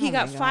 He Oh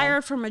got my God.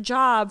 fired from a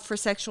job for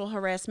sexual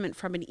harassment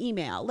from an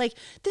email. This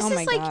Oh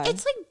is my God.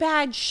 it's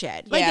bad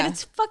shit. And Yeah.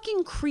 it's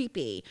fucking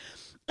creepy.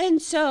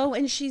 And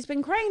she's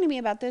been crying to me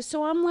about this.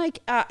 So I'm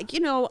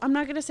I'm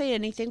not going to say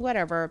anything,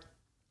 whatever.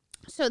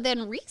 So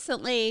then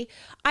recently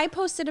I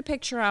posted a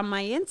picture on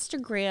my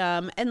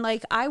Instagram and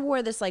I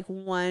wore this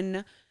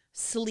one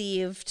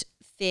sleeved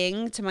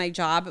thing to my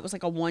job. It was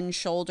a one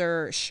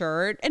shoulder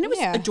shirt and it was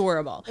Yeah.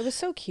 adorable. it was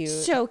so cute.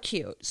 So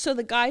cute. So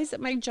the guys at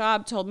my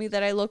job told me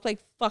that I look like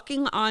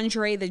fucking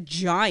Andre the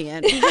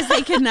Giant because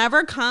they could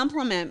never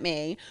compliment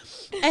me.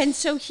 And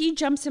so he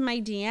jumps in my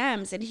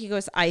DMs and he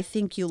goes, I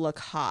think you look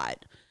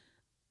hot.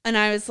 And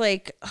I was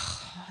like,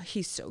 oh,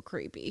 he's so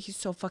creepy. He's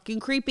so fucking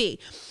creepy.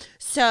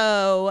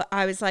 So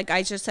I was like,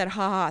 I just said,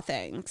 haha,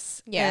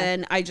 thanks. Yeah.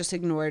 And I just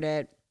ignored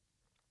it.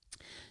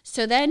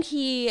 So then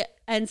he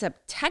ends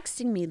up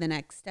texting me the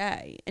next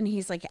day and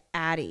he's like,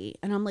 Addie.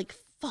 And I'm like,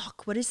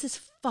 fuck, what does this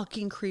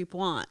fucking creep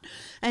want?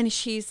 And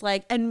she's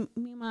like, and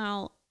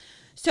meanwhile,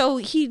 so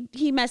he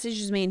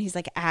messages me and he's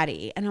like,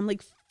 Addie. And I'm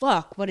like,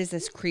 fuck, what does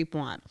this creep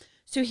want?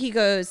 So he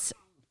goes,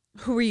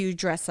 who are you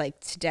dressed like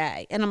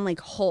today? And I'm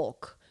like,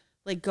 Hulk.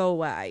 Go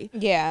away.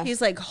 Yeah.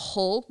 He's like,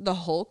 Hulk, the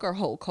Hulk or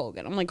Hulk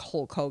Hogan? I'm like,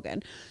 Hulk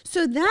Hogan.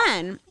 So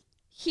then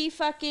he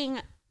fucking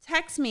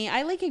texts me.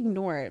 I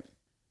ignore it.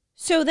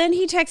 So then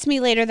he texts me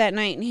later that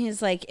night and he's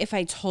like, if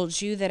I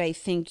told you that I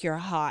think you're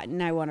hot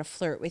and I want to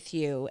flirt with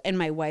you and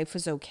my wife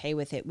was okay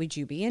with it, would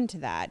you be into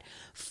that?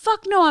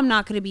 Fuck no, I'm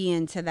not going to be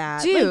into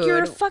that. Dude.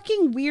 You're a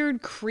fucking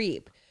weird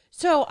creep.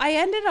 So I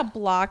ended up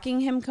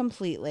blocking him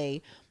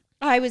completely.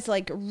 I was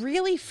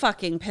really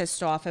fucking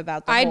pissed off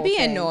about the whole I'd be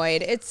thing.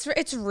 annoyed. It's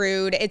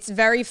rude. It's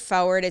very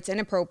forward. It's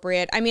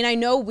inappropriate. I mean, I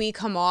know we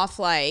come off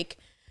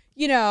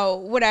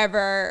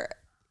whatever.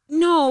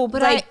 No,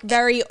 but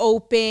very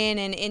open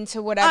and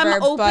into whatever.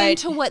 I'm open but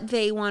to what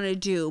they want to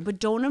do, but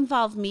don't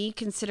involve me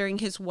considering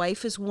his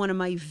wife is one of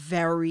my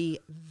very,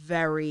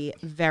 very,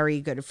 very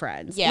good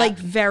friends. Yeah.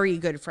 Very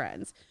good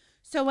friends.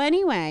 So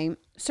anyway,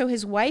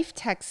 his wife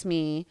texts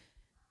me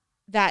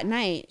that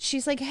night.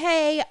 She's like,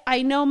 hey,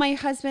 I know my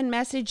husband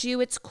messaged you.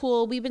 It's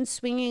cool. We've been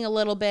swinging a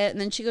little bit. And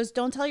then she goes,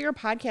 don't tell your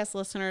podcast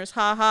listeners.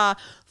 Ha ha.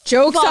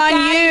 Joke's Fuck on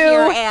outta you. here,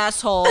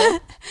 asshole.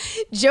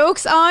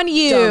 Joke's on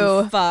you.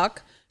 Dumb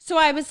fuck. So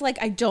I was like,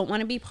 I don't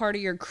want to be part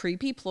of your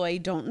creepy ploy.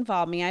 Don't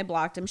involve me. I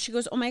blocked him. She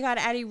goes, oh my God,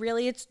 Addie,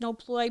 really? It's no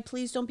ploy.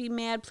 Please don't be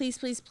mad. Please,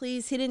 please,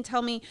 please. He didn't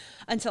tell me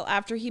until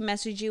after he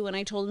messaged you, and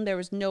I told him there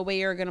was no way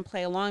you were going to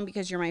play along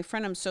because you're my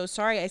friend. I'm so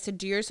sorry. I said,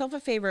 do yourself a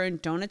favor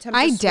and don't attempt to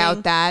I swing.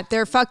 doubt that.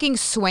 They're fucking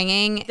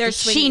swinging. They're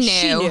swinging.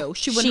 She knew.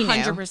 She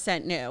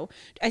 100% knew.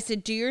 I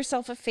said, do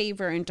yourself a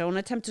favor and don't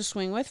attempt to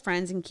swing with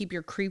friends and keep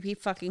your creepy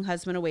fucking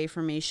husband away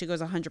from me. She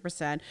goes,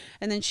 100%.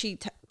 And then she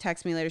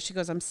texts me later. She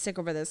goes, I'm sick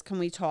over this. Can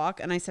we talk?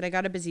 And I said, I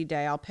got a busy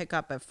day. I'll pick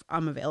up if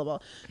I'm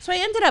available. So I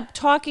ended up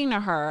talking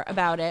to her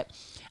about it.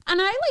 And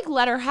I like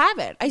let her have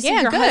it. I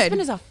said, your husband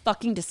is a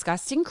fucking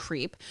disgusting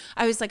creep.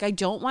 I was like, I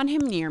don't want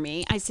him near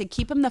me. I said,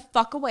 keep him the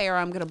fuck away or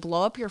I'm going to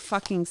blow up your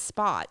fucking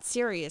spot.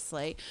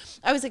 Seriously.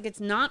 I was like, it's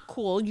not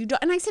cool. You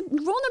don't. And I said,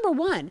 rule number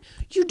 1,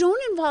 you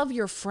don't involve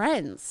your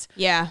friends.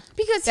 Yeah.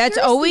 Because that's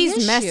here's the always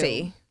issue.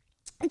 messy.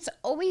 It's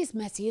always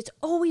messy. It's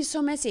always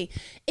so messy.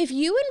 If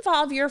you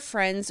involve your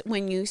friends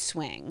when you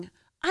swing,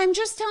 I'm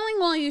just telling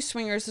all you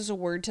swingers as a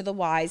word to the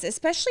wise,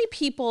 especially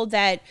people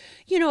that,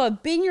 you know,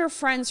 have been your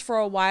friends for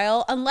a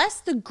while,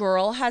 unless the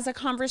girl has a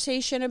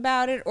conversation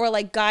about it or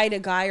like guy to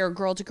guy or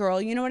girl to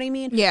girl, you know what I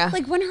mean? Yeah.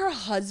 Like when her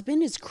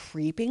husband is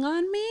creeping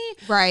on me.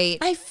 Right.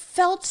 I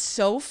felt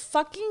so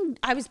fucking,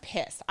 I was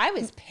pissed.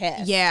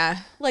 Yeah.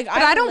 Like,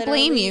 but I don't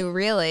blame you,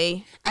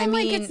 really. And I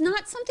mean, like, it's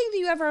not something that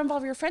you ever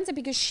involve your friends in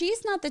because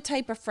she's not the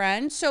type of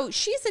friend. So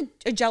she's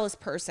a jealous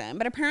person,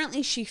 but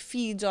apparently she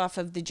feeds off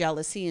of the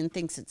jealousy and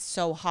thinks it's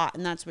so hot,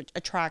 and that's what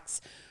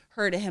attracts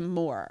her to him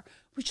more,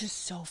 which is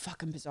so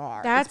fucking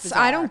bizarre. It's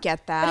bizarre. I don't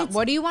get But that. it's-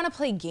 What do you want to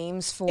play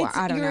games for?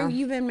 I don't know.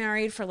 You've been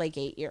married for like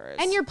 8 years,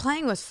 And you're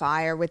playing with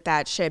fire with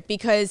that shit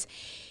because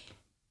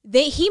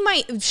she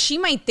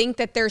might think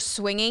that they're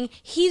swinging.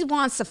 He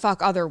wants to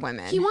fuck other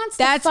women. He wants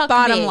That's to fuck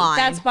bottom me. line.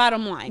 That's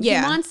bottom line.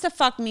 Yeah. He wants to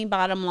fuck me,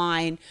 bottom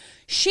line.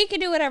 She can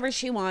do whatever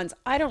she wants.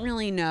 I don't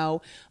really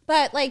know.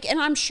 But like, and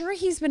I'm sure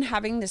he's been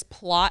having this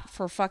plot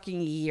for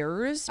fucking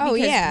years. Oh,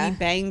 because yeah. we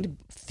banged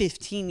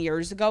 15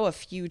 years ago a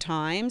few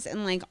times.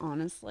 And like,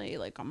 honestly,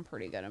 like I'm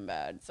pretty good in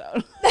bed.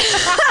 So.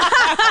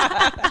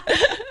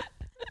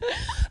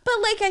 But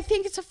like, I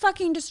think it's a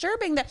fucking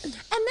disturbing that. And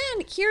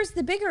then here's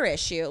the bigger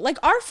issue. Like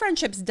our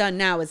friendship's done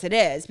now as it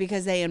is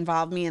because they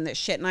involved me in this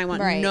shit and I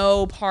want Right.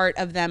 no part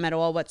of them at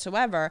all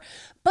whatsoever.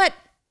 But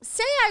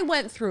say I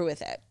went through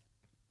with it.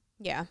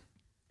 Yeah.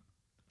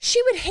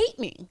 She would hate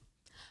me.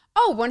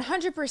 Oh,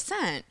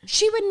 100%.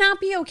 She would not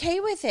be okay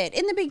with it.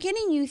 In the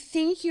beginning, you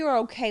think you're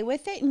okay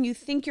with it and you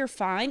think you're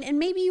fine. And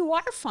maybe you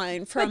are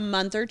fine for a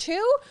month or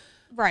two.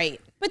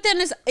 Right. But then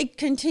as it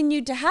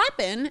continued to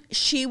happen,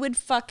 she would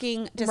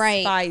fucking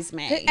despise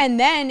me. And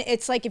then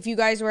it's like if you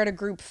guys were at a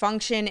group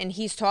function and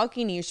he's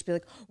talking to you, she'd be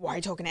like, why are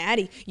you talking to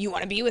Addie? You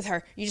want to be with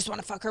her. You just want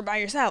to fuck her by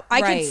yourself.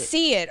 I Right. can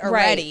see it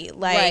already. Right.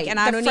 Like, Right. and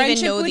I The don't even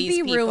friendship know would these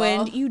be people.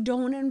 ruined. You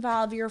don't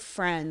involve your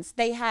friends.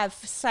 They have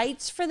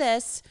sites for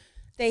this.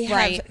 They have,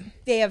 Right.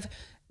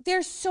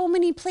 there's so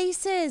many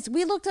places.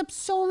 We looked up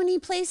so many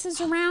places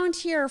around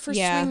here for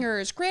Yeah.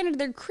 swingers. Granted,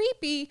 they're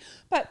creepy,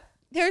 but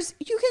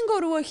you can go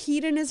to a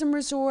hedonism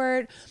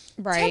resort.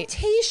 Right.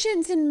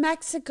 Temptations in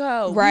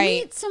Mexico.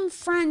 Right. Meet some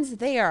friends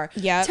there.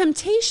 Yep.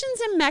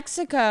 Temptations in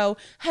Mexico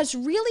has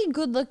really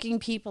good looking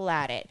people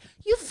at it.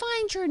 You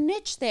find your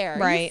niche there.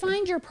 Right. You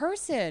find your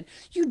person.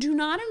 You do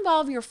not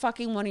involve your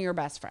fucking one of your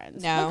best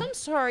friends. No. Like, I'm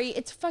sorry.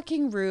 It's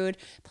fucking rude.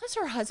 Plus,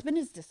 her husband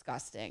is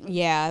disgusting.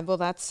 Yeah, well,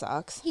 that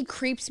sucks. He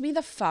creeps me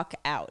the fuck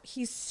out.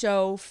 He's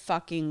so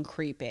fucking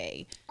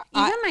creepy.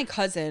 Even my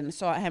cousin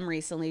saw him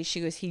recently.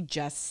 She goes, he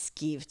just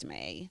skeeved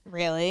me.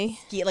 Really?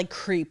 He like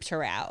creeped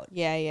her out.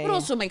 Yeah. But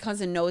also my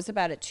cousin knows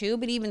about it too.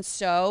 But even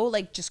so,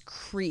 like just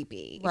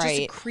creepy. Just a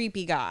Right.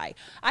 creepy guy.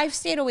 I've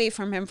stayed away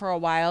from him for a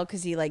while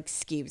because he like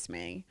skeeves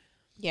me.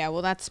 Yeah,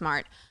 well, that's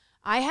smart.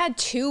 I had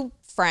 2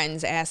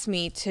 friends ask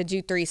me to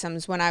do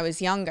threesomes when I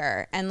was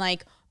younger. And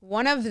like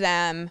one of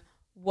them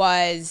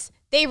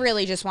they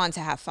really just wanted to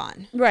have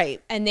fun.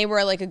 Right. And they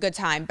were like a good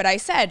time. But I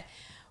said,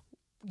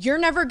 you're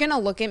never going to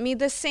look at me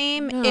the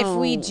same if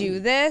we do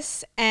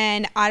this.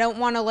 And I don't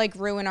want to like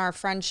ruin our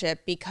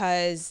friendship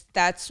because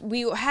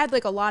we had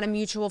like a lot of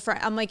mutual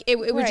friends. I'm like, it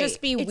would just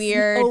be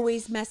weird. It's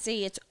always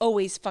messy. It's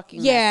always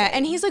fucking Yeah. messy.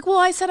 And he's like, well,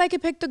 I said I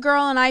could pick the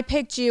girl and I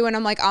picked you. And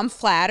I'm like, I'm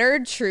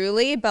flattered,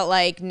 truly. But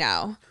like,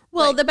 no.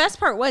 Well, the best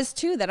part was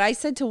too that I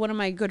said to one of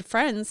my good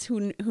friends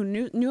who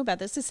knew about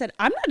this. I said,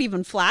 "I'm not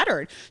even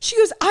flattered." She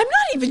goes, "I'm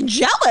not even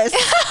jealous."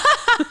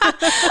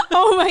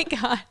 Oh my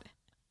God.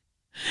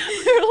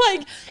 We're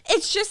like,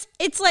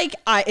 it's like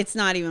it's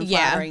not even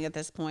flattering at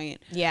this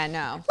point. Yeah,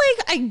 no.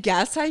 Like, I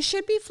guess I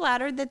should be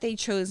flattered that they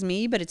chose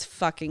me, but it's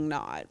fucking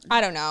not. I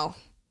don't know.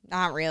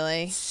 Not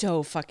really.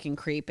 So fucking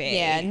creepy.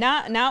 Yeah,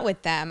 not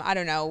with them. I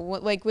don't know.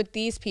 Like with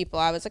these people,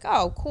 I was like,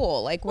 oh,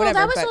 cool. Like Well, whatever.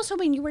 that was but also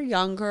when you were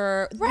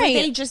younger. Right.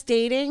 Were they just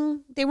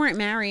dating? They weren't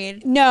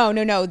married. no.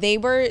 They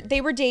were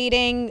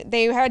dating.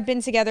 They had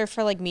been together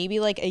for like maybe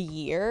like a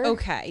year.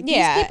 Okay.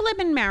 Yeah. These people have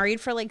been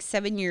married for like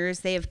 7 years.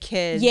 They have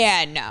kids.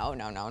 Yeah. No.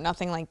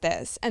 Nothing like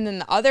this. And then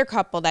the other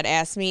couple that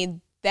asked me,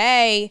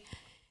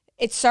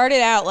 it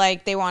started out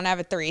like they want to have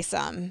a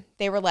threesome.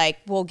 They were like,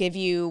 we'll give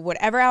you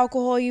whatever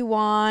alcohol you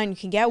want. You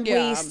can get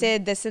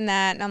wasted, this and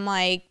that. And I'm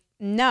like,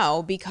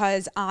 no,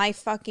 because I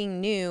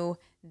fucking knew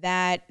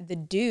that the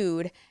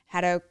dude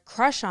had a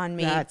crush on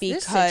me That's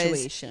this because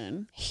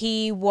situation.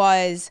 he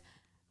was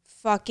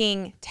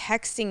fucking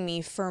texting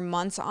me for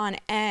months on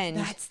end.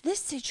 That's this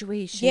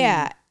situation.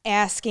 Yeah,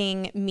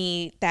 asking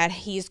me that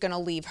he's going to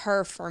leave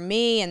her for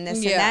me and this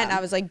and that. And I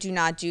was like, do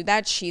not do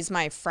that. She's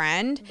my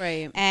friend.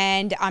 Right.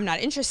 And I'm not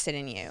interested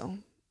in you.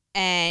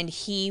 And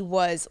he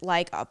was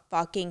like a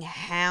fucking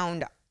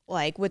hound,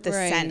 like with the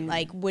scent,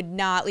 like would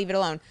not leave it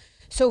alone.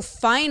 So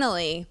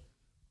finally,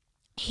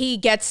 he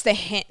gets the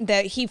hint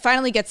that he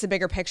finally gets the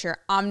bigger picture.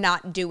 I'm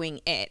not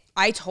doing it.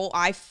 I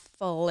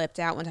flipped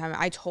out one time.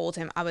 I told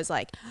him, I was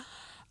like,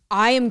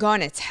 I am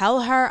going to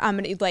tell her. I'm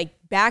going to like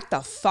back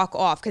the fuck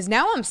off because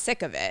now I'm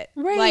sick of it.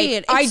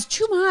 Right. Like, It's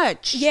too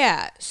much.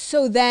 Yeah.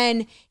 So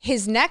then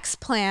his next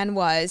plan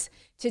was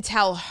to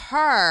tell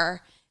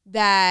her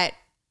that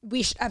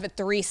we should have a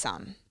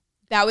threesome.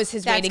 That was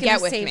his way to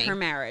get with save me. her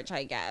marriage,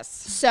 I guess.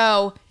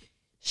 So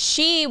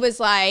she was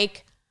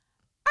like,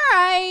 all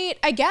right,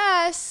 I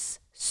guess.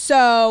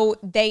 So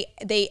they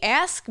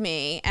asked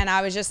me and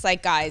I was just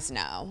like, guys,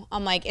 no.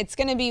 I'm like, it's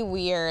going to be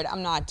weird.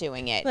 I'm not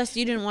doing it. Plus,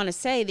 you didn't want to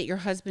say that your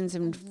husband's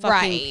been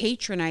fucking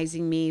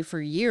patronizing me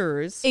for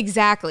years.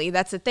 Exactly.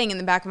 That's the thing in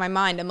the back of my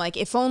mind. I'm like,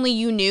 if only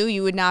you knew,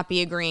 you would not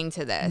be agreeing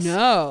to this.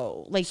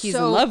 No. Like, he's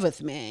in love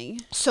with me.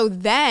 So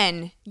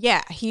then,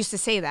 yeah, he used to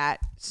say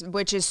that,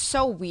 which is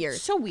so weird.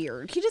 So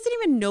weird. He doesn't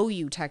even know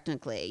you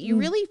technically. You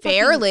really fucking,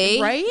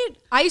 Barely. right?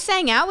 I used to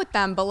hang out with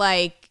them, but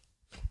like,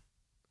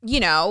 you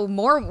know,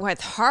 more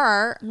with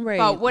her, Right.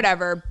 but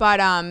whatever. But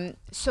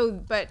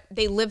but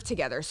they lived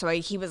together, so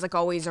he was like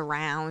always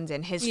around,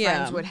 and his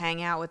friends would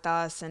hang out with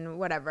us and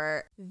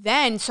whatever.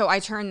 Then, so I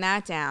turned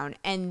that down,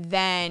 and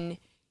then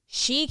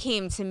she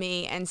came to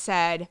me and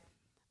said,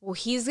 well,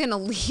 he's going to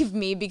leave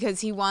me because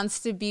he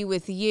wants to be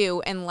with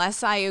you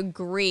unless I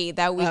agree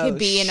that we could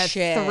be in a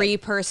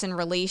 3-person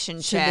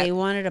relationship. So they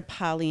wanted a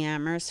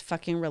polyamorous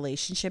fucking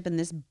relationship and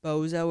this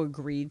bozo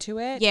agreed to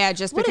it? Yeah,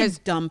 just what because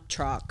a dump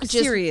truck. just,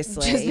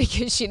 Seriously. Just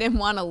because she didn't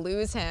want to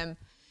lose him.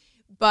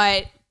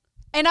 But,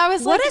 and I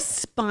was what like, a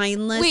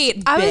spineless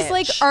wait, I was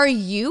like, bitch. are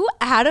you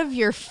out of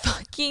your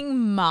fucking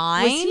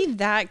mind? Was he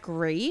that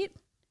great?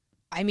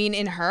 I mean,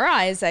 in her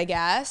eyes, I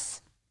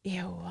guess.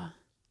 Ew.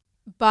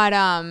 But,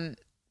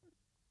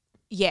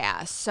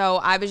 yeah, so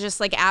I was just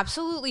like,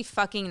 absolutely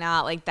fucking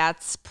not. Like,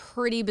 that's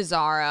pretty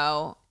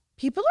bizarro.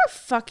 People are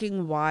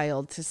fucking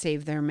wild to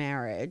save their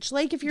marriage.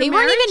 Like, if your They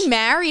marriage... weren't even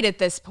married at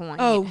this point.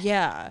 Oh,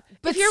 yeah.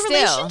 But if your still.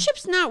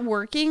 relationship's not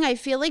working, I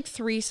feel like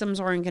threesomes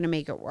aren't going to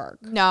make it work.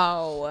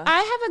 No. I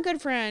have a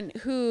good friend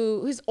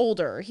who's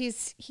older.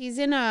 He's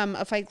in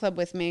a fight club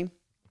with me.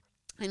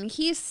 And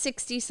he's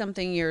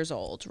 60-something years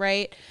old,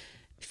 right?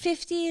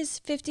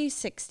 50s,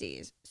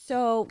 60s.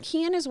 So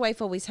he and his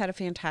wife always had a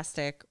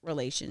fantastic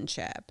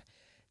relationship.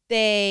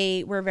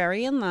 They were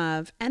very in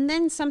love. And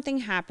then something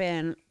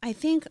happened. I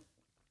think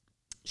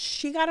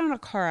she got in a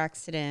car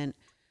accident,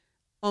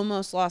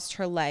 almost lost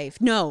her life.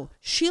 No,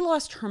 she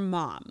lost her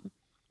mom.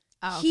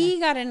 Oh, okay. He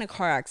got in a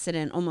car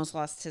accident, almost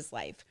lost his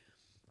life.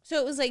 So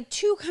it was like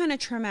 2 kind of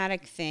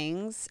traumatic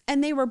things.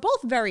 And they were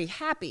both very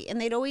happy. And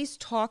they'd always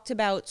talked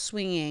about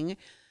swinging.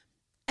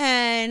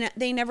 And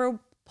they never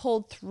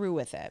pulled through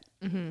with it.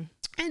 Mm-hmm.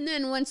 And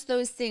then once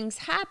those things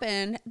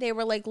happened, they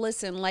were like,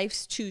 listen,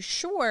 life's too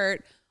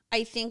short.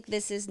 I think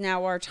this is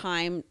now our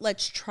time.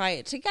 Let's try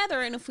it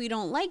together. And if we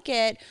don't like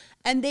it,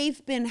 and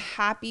they've been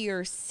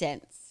happier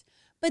since.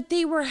 But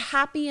they were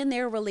happy in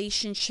their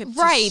relationship.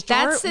 Right.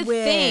 That's the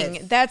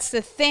thing. That's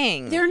the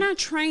thing. They're not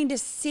trying to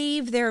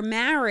save their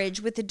marriage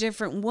with a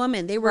different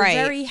woman. They were Right.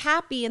 very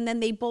happy. And then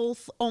they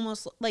both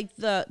almost like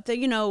the,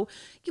 you know,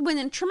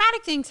 when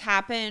traumatic things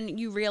happen,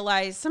 you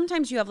realize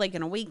sometimes you have like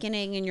an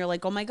awakening and you're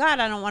like, oh my God,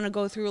 I don't want to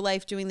go through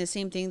life doing the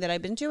same thing that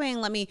I've been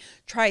doing. Let me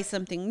try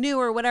something new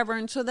or whatever.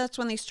 And so that's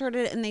when they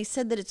started. And they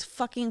said that it's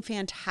fucking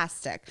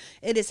fantastic.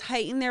 It has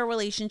heightened their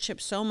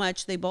relationship so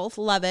much. They both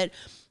love it.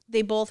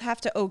 They both have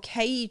to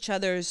okay each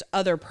other's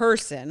other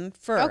person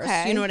first.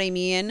 Okay. You know what I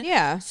mean?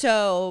 Yeah.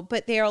 So,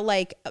 but they're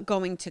like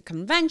going to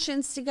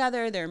conventions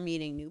together. They're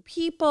meeting new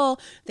people.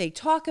 They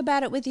talk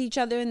about it with each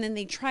other and then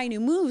they try new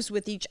moves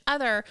with each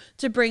other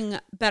to bring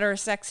better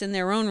sex in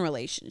their own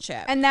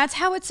relationship. And that's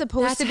how it's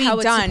supposed That's to be how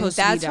it's done. supposed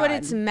to be That's what done.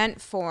 it's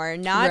meant for.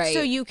 Not Right.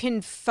 so you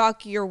can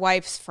fuck your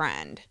wife's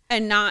friend.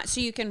 And not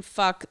so you can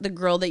fuck the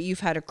girl that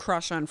you've had a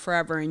crush on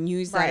forever and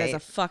use that as Right. a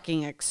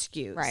fucking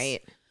excuse.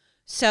 Right.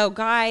 So,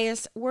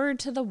 guys, word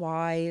to the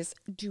wise,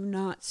 do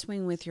not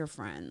swing with your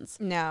friends.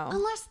 No.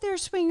 Unless they're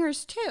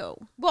swingers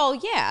too. Well,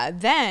 yeah,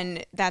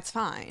 then that's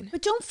fine.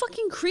 But don't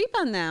fucking creep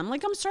on them.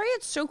 Like, I'm sorry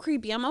it's so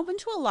creepy. I'm open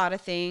to a lot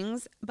of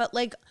things, but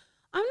like,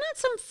 I'm not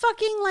some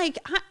fucking like,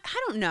 I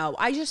don't know.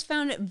 I just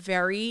found it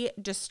very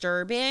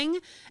disturbing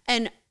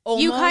and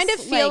almost You kind of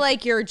feel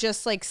like you're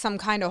just like some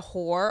kind of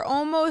whore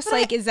almost.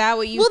 Like, is that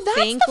what you well,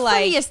 think? that's the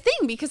Like, funniest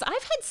thing because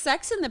I've had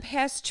sex in the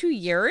past 2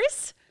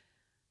 years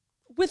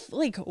with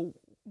like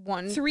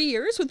 3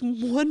 years with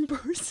one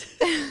person.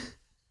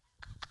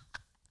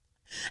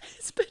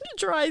 It's been a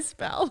dry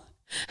spell.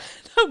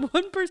 That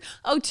one person.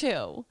 Oh,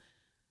 two.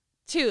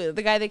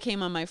 The guy that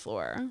came on my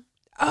floor.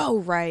 Oh,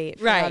 right.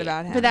 Forgot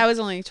about him. But that was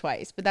only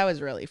twice. But that was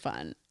really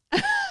fun.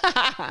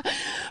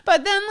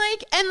 But then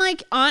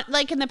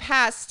in the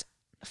past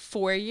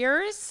 4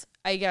 years,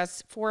 I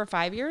guess 4 or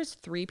 5 years,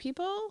 3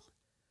 people.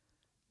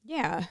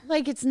 Yeah.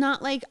 Like, it's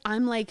not like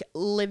I'm like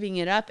living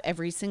it up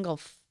every single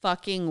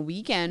fucking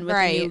weekend with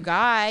a new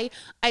guy.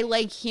 I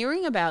like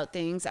hearing about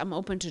things. I'm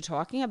open to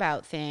talking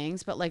about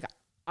things, but like,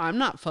 I'm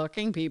not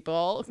fucking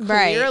people.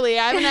 Right. Clearly,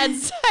 I haven't had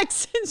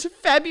sex since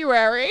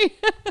February.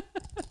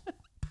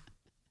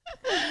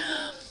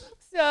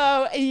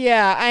 So,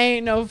 yeah, I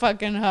ain't no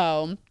fucking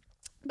hoe.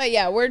 But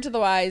yeah, word to the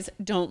wise,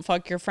 don't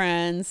fuck your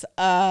friends.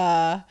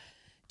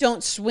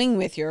 Don't swing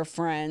with your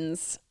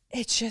friends.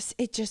 It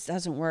just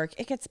doesn't work.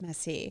 It gets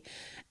messy.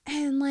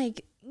 And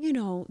like, you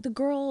know, the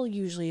girl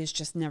usually is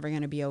just never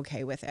going to be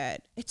okay with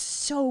it. It's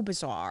so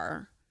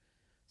bizarre.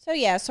 So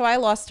yeah, so I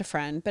lost a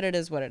friend, but it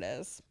is what it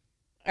is.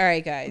 All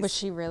right, guys. Was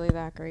she really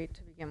that great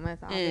to begin with,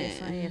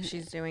 obviously, if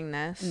she's doing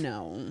this?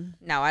 No.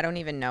 No, I don't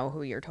even know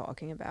who you're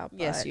talking about.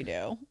 Yes, you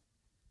do.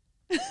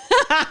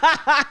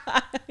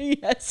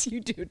 Yes, you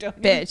do.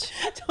 Don't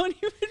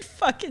even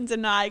fucking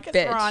deny because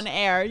we're on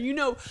air. You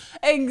know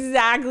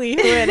exactly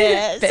who it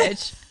is.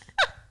 Bitch.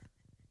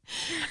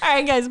 All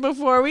right, guys,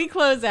 before we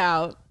close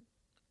out.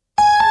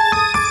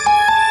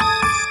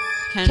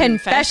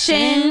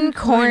 Confession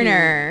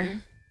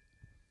Corner.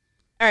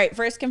 All right,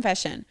 first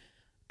confession.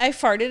 I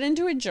farted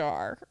into a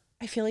jar.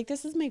 I feel like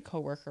this is my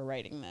coworker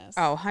writing this.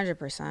 Oh,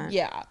 100%.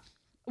 Yeah.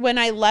 When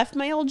I left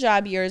my old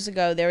job years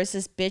ago, there was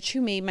this bitch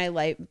who made my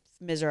life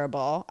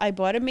miserable. I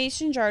bought a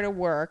mason jar to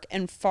work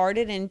and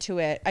farted into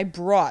it. I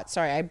brought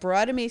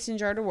a mason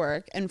jar to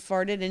work and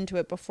farted into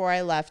it before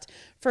I left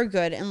for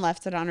good and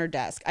left it on her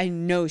desk. I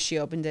know she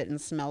opened it and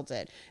smelled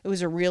it. It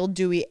was a real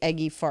dewy,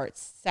 eggy fart,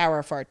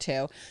 sour fart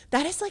too.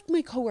 That is like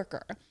my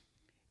coworker.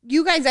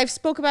 You guys, I've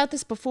spoke about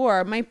this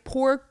before. My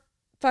poor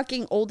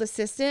fucking old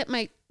assistant,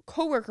 my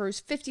coworker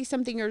who's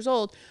 50-something years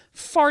old,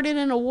 farted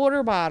in a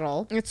water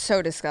bottle. It's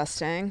so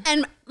disgusting.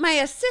 And my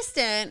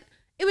assistant,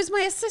 it was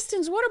my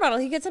assistant's water bottle.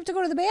 He gets up to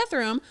go to the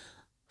bathroom,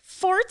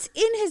 farts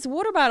in his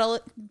water bottle,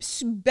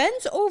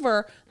 bends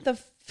over,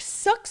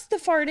 sucks the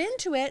fart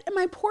into it, and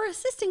my poor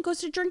assistant goes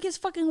to drink his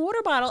fucking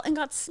water bottle and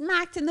got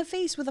smacked in the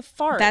face with a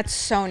fart. That's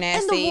so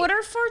nasty. And the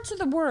water farts are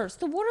the worst.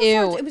 The water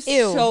farts,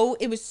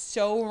 it was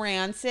so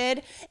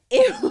rancid.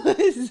 It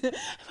was,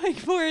 my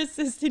poor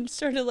assistant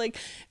started like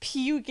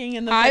puking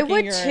in the fucking I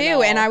would urinal.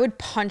 too, and I would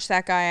punch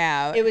that guy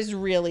out. It was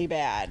really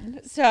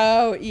bad.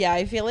 So yeah,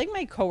 I feel like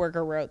my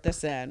coworker wrote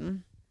this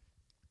in.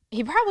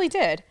 He probably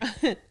did.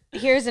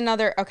 Here's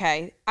another.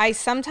 Okay. I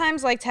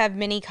sometimes like to have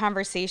mini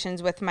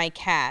conversations with my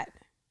cat.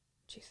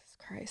 Jesus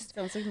Christ.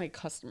 Sounds like my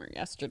customer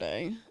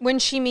yesterday. When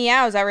she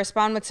meows, I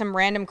respond with some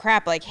random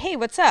crap like, hey,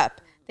 what's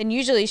up? Then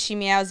usually she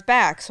meows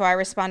back, so I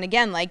respond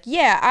again like,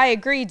 yeah, I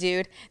agree,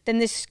 dude. Then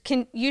this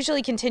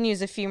usually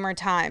continues a few more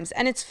times,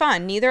 and it's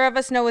fun. Neither of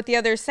us know what the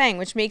other is saying,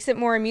 which makes it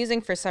more amusing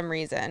for some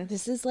reason.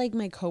 This is like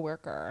my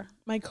coworker.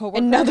 My coworker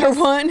Another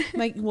one?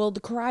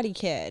 The Karate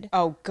Kid.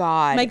 Oh,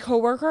 God. My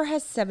coworker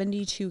has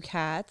 72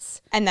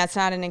 cats. And that's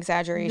not an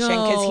exaggeration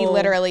because he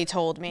literally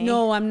told me.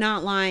 No, I'm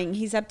not lying.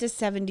 He's up to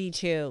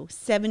 72.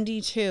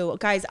 72.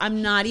 Guys,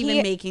 I'm not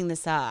even making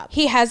this up.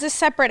 He has a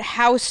separate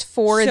house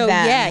for them.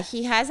 Yeah,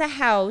 he has a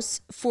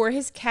house for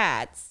his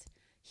cats.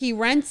 He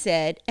rents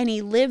it and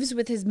he lives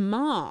with his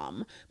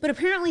mom. But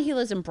apparently he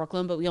lives in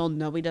Brooklyn, but we all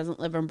know he doesn't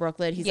live in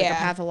Brooklyn. He's like a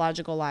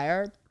pathological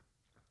liar.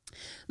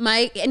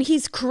 And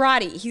he's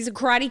karate. He's a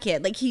karate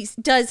kid. Like he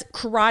does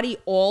karate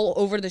all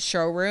over the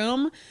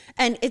showroom.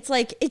 And it's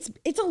like,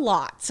 it's a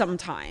lot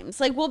sometimes.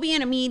 Like we'll be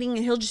in a meeting and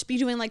he'll just be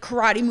doing like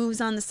karate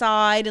moves on the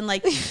side and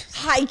like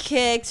high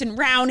kicks and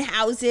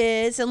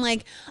roundhouses. And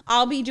like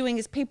I'll be doing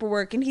his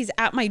paperwork and he's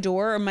at my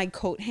door or my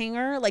coat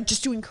hanger, like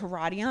just doing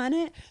karate on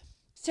it.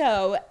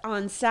 So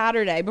on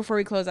Saturday, before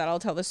we close out, I'll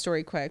tell the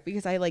story quick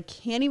because I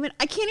can't even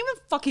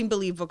fucking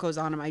believe what goes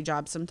on in my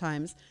job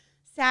sometimes.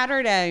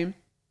 Saturday,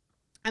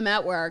 I'm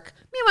at work.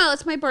 Meanwhile,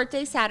 it's my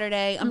birthday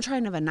Saturday. I'm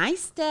trying to have a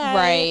nice day.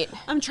 Right.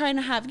 I'm trying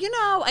to have,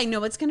 I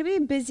know it's going to be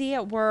busy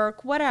at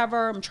work,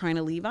 whatever. I'm trying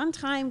to leave on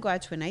time, go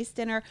out to a nice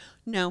dinner.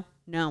 No.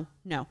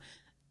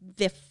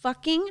 The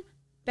fucking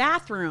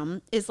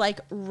bathroom is like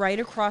right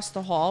across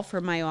the hall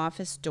from my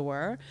office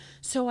door.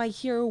 So I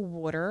hear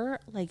water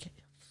like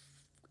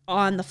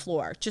on the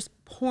floor, just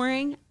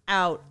pouring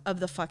out of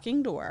the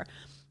fucking door.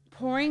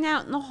 pouring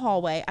out in the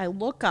hallway. I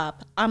look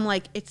up. I'm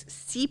like, it's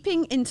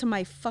seeping into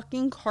my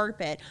fucking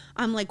carpet.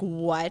 I'm like,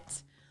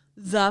 what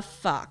the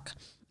fuck?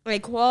 I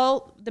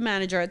call the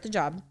manager at the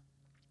job.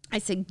 I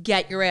said,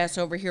 get your ass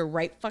over here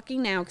right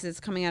fucking now because it's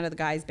coming out of the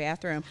guy's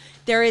bathroom.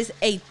 There is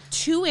a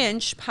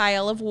 2-inch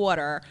pile of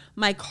water.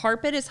 My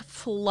carpet is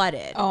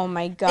flooded. Oh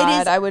my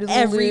God. I would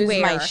everywhere.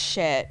 lose my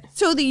shit.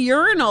 So the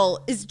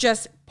urinal is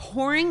just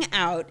pouring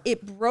out.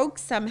 It broke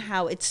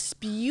somehow. It's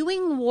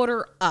spewing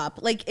water up.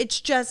 Like, it's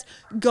just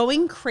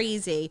going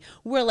crazy.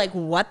 We're like,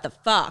 what the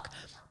fuck?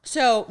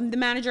 So the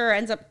manager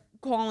ends up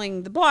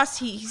calling the boss.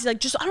 He's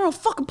like, just, I don't know,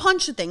 fucking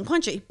punch the thing.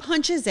 Punch it. He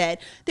punches it.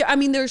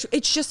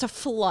 It's just a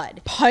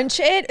flood. Punch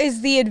it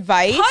is the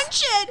advice?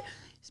 Punch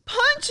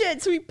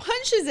it. So he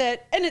punches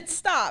it and it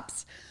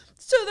stops.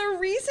 So the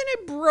reason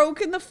it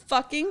broke in the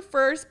fucking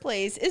first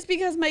place is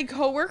because my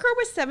coworker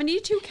with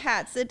 72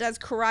 cats that does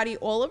karate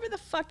all over the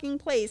fucking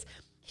place,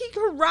 he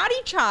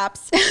karate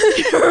chops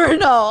the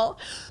urinal.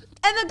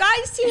 And the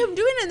guys see him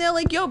doing it and they're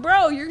like, yo,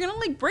 bro, you're going to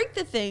like break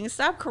the thing.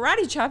 Stop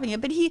karate chopping it.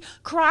 But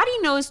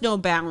karate knows no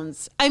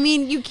bounds. I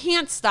mean, you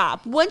can't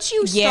stop. Once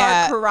you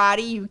start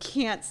karate, you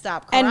can't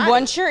stop karate. And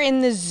once you're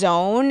in the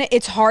zone,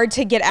 it's hard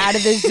to get out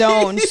of the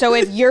zone. So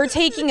if you're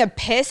taking a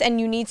piss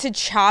and you need to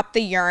chop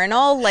the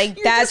urinal, like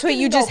that's what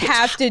you just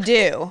have to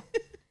do.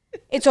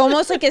 It's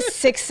almost like a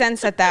sixth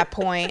sense at that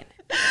point.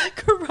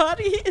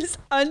 Karate is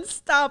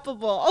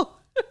unstoppable.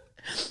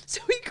 So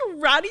he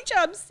karate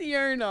chops the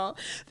urinal.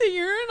 The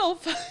urinal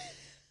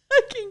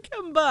fucking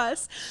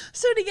combusts.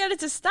 So to get it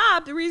to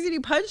stop, the reason he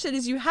punched it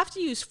is you have to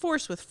use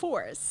force with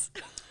force.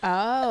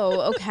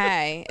 Oh,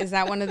 okay. Is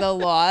that one of the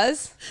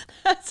laws?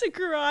 That's a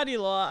karate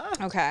law.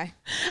 Okay.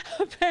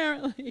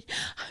 Apparently.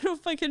 I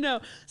don't fucking know.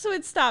 So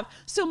it stopped.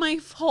 So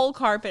my whole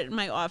carpet in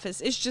my office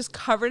is just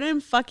covered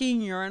in fucking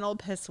urinal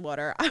piss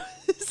water. I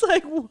was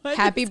like, what?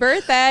 Happy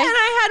birthday. And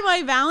I had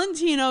my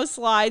Valentino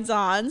slides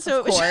on. So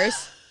of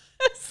course.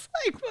 It's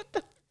like, what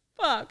the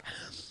fuck?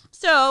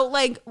 So,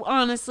 like,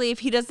 honestly, if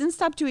he doesn't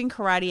stop doing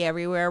karate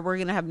everywhere, we're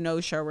going to have no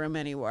showroom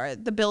anymore.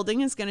 The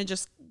building is going to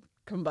just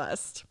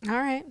combust. All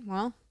right.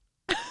 Well.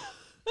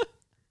 What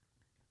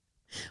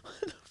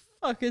the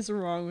fuck is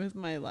wrong with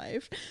my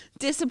life?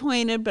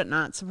 Disappointed, but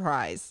not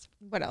surprised.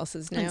 What else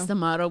is new? That's the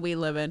motto we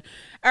live in.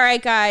 All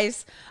right,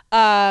 guys.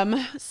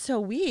 So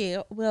we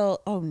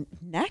will,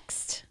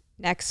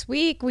 Next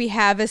week, we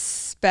have a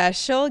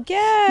special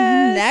guest.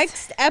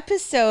 Next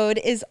episode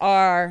is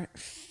our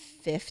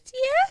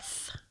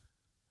 50th?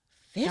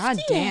 God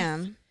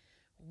damn.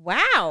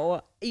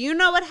 Wow. You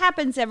know what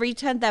happens every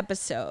 10th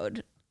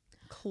episode?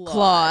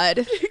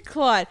 Claude.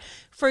 Claude.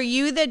 For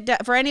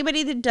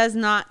anybody that does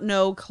not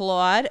know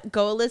Claude,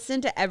 go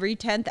listen to every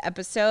 10th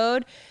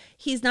episode.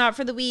 He's not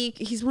for the weak.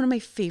 He's one of my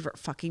favorite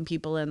fucking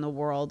people in the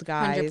world,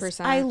 guys.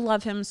 100%. I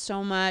love him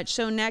so much.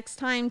 So next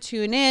time,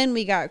 tune in.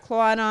 We got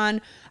Claude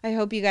on. I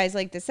hope you guys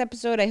like this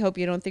episode. I hope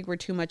you don't think we're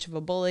too much of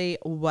a bully.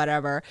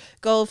 Whatever.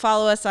 Go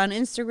follow us on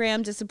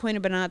Instagram,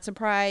 Disappointed But Not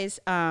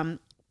Surprised.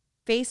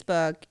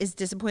 Facebook is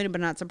Disappointed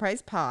But Not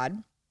Surprised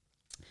Pod.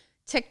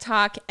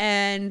 TikTok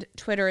and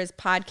Twitter is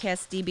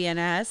Podcast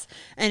DBNS.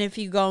 And if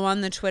you go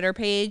on the Twitter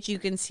page, you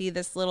can see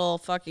this little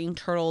fucking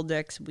turtle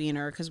dick's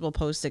wiener because we'll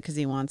post it because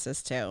he wants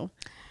us to.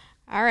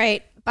 All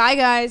right. Bye,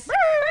 guys.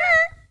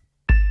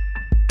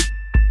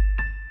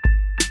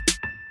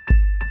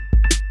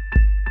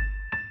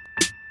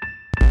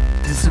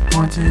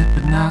 Disappointed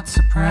but not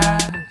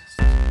surprised.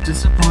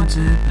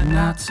 Disappointed but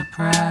not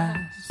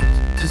surprised.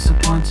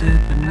 Disappointed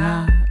but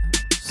not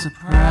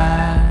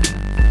surprised.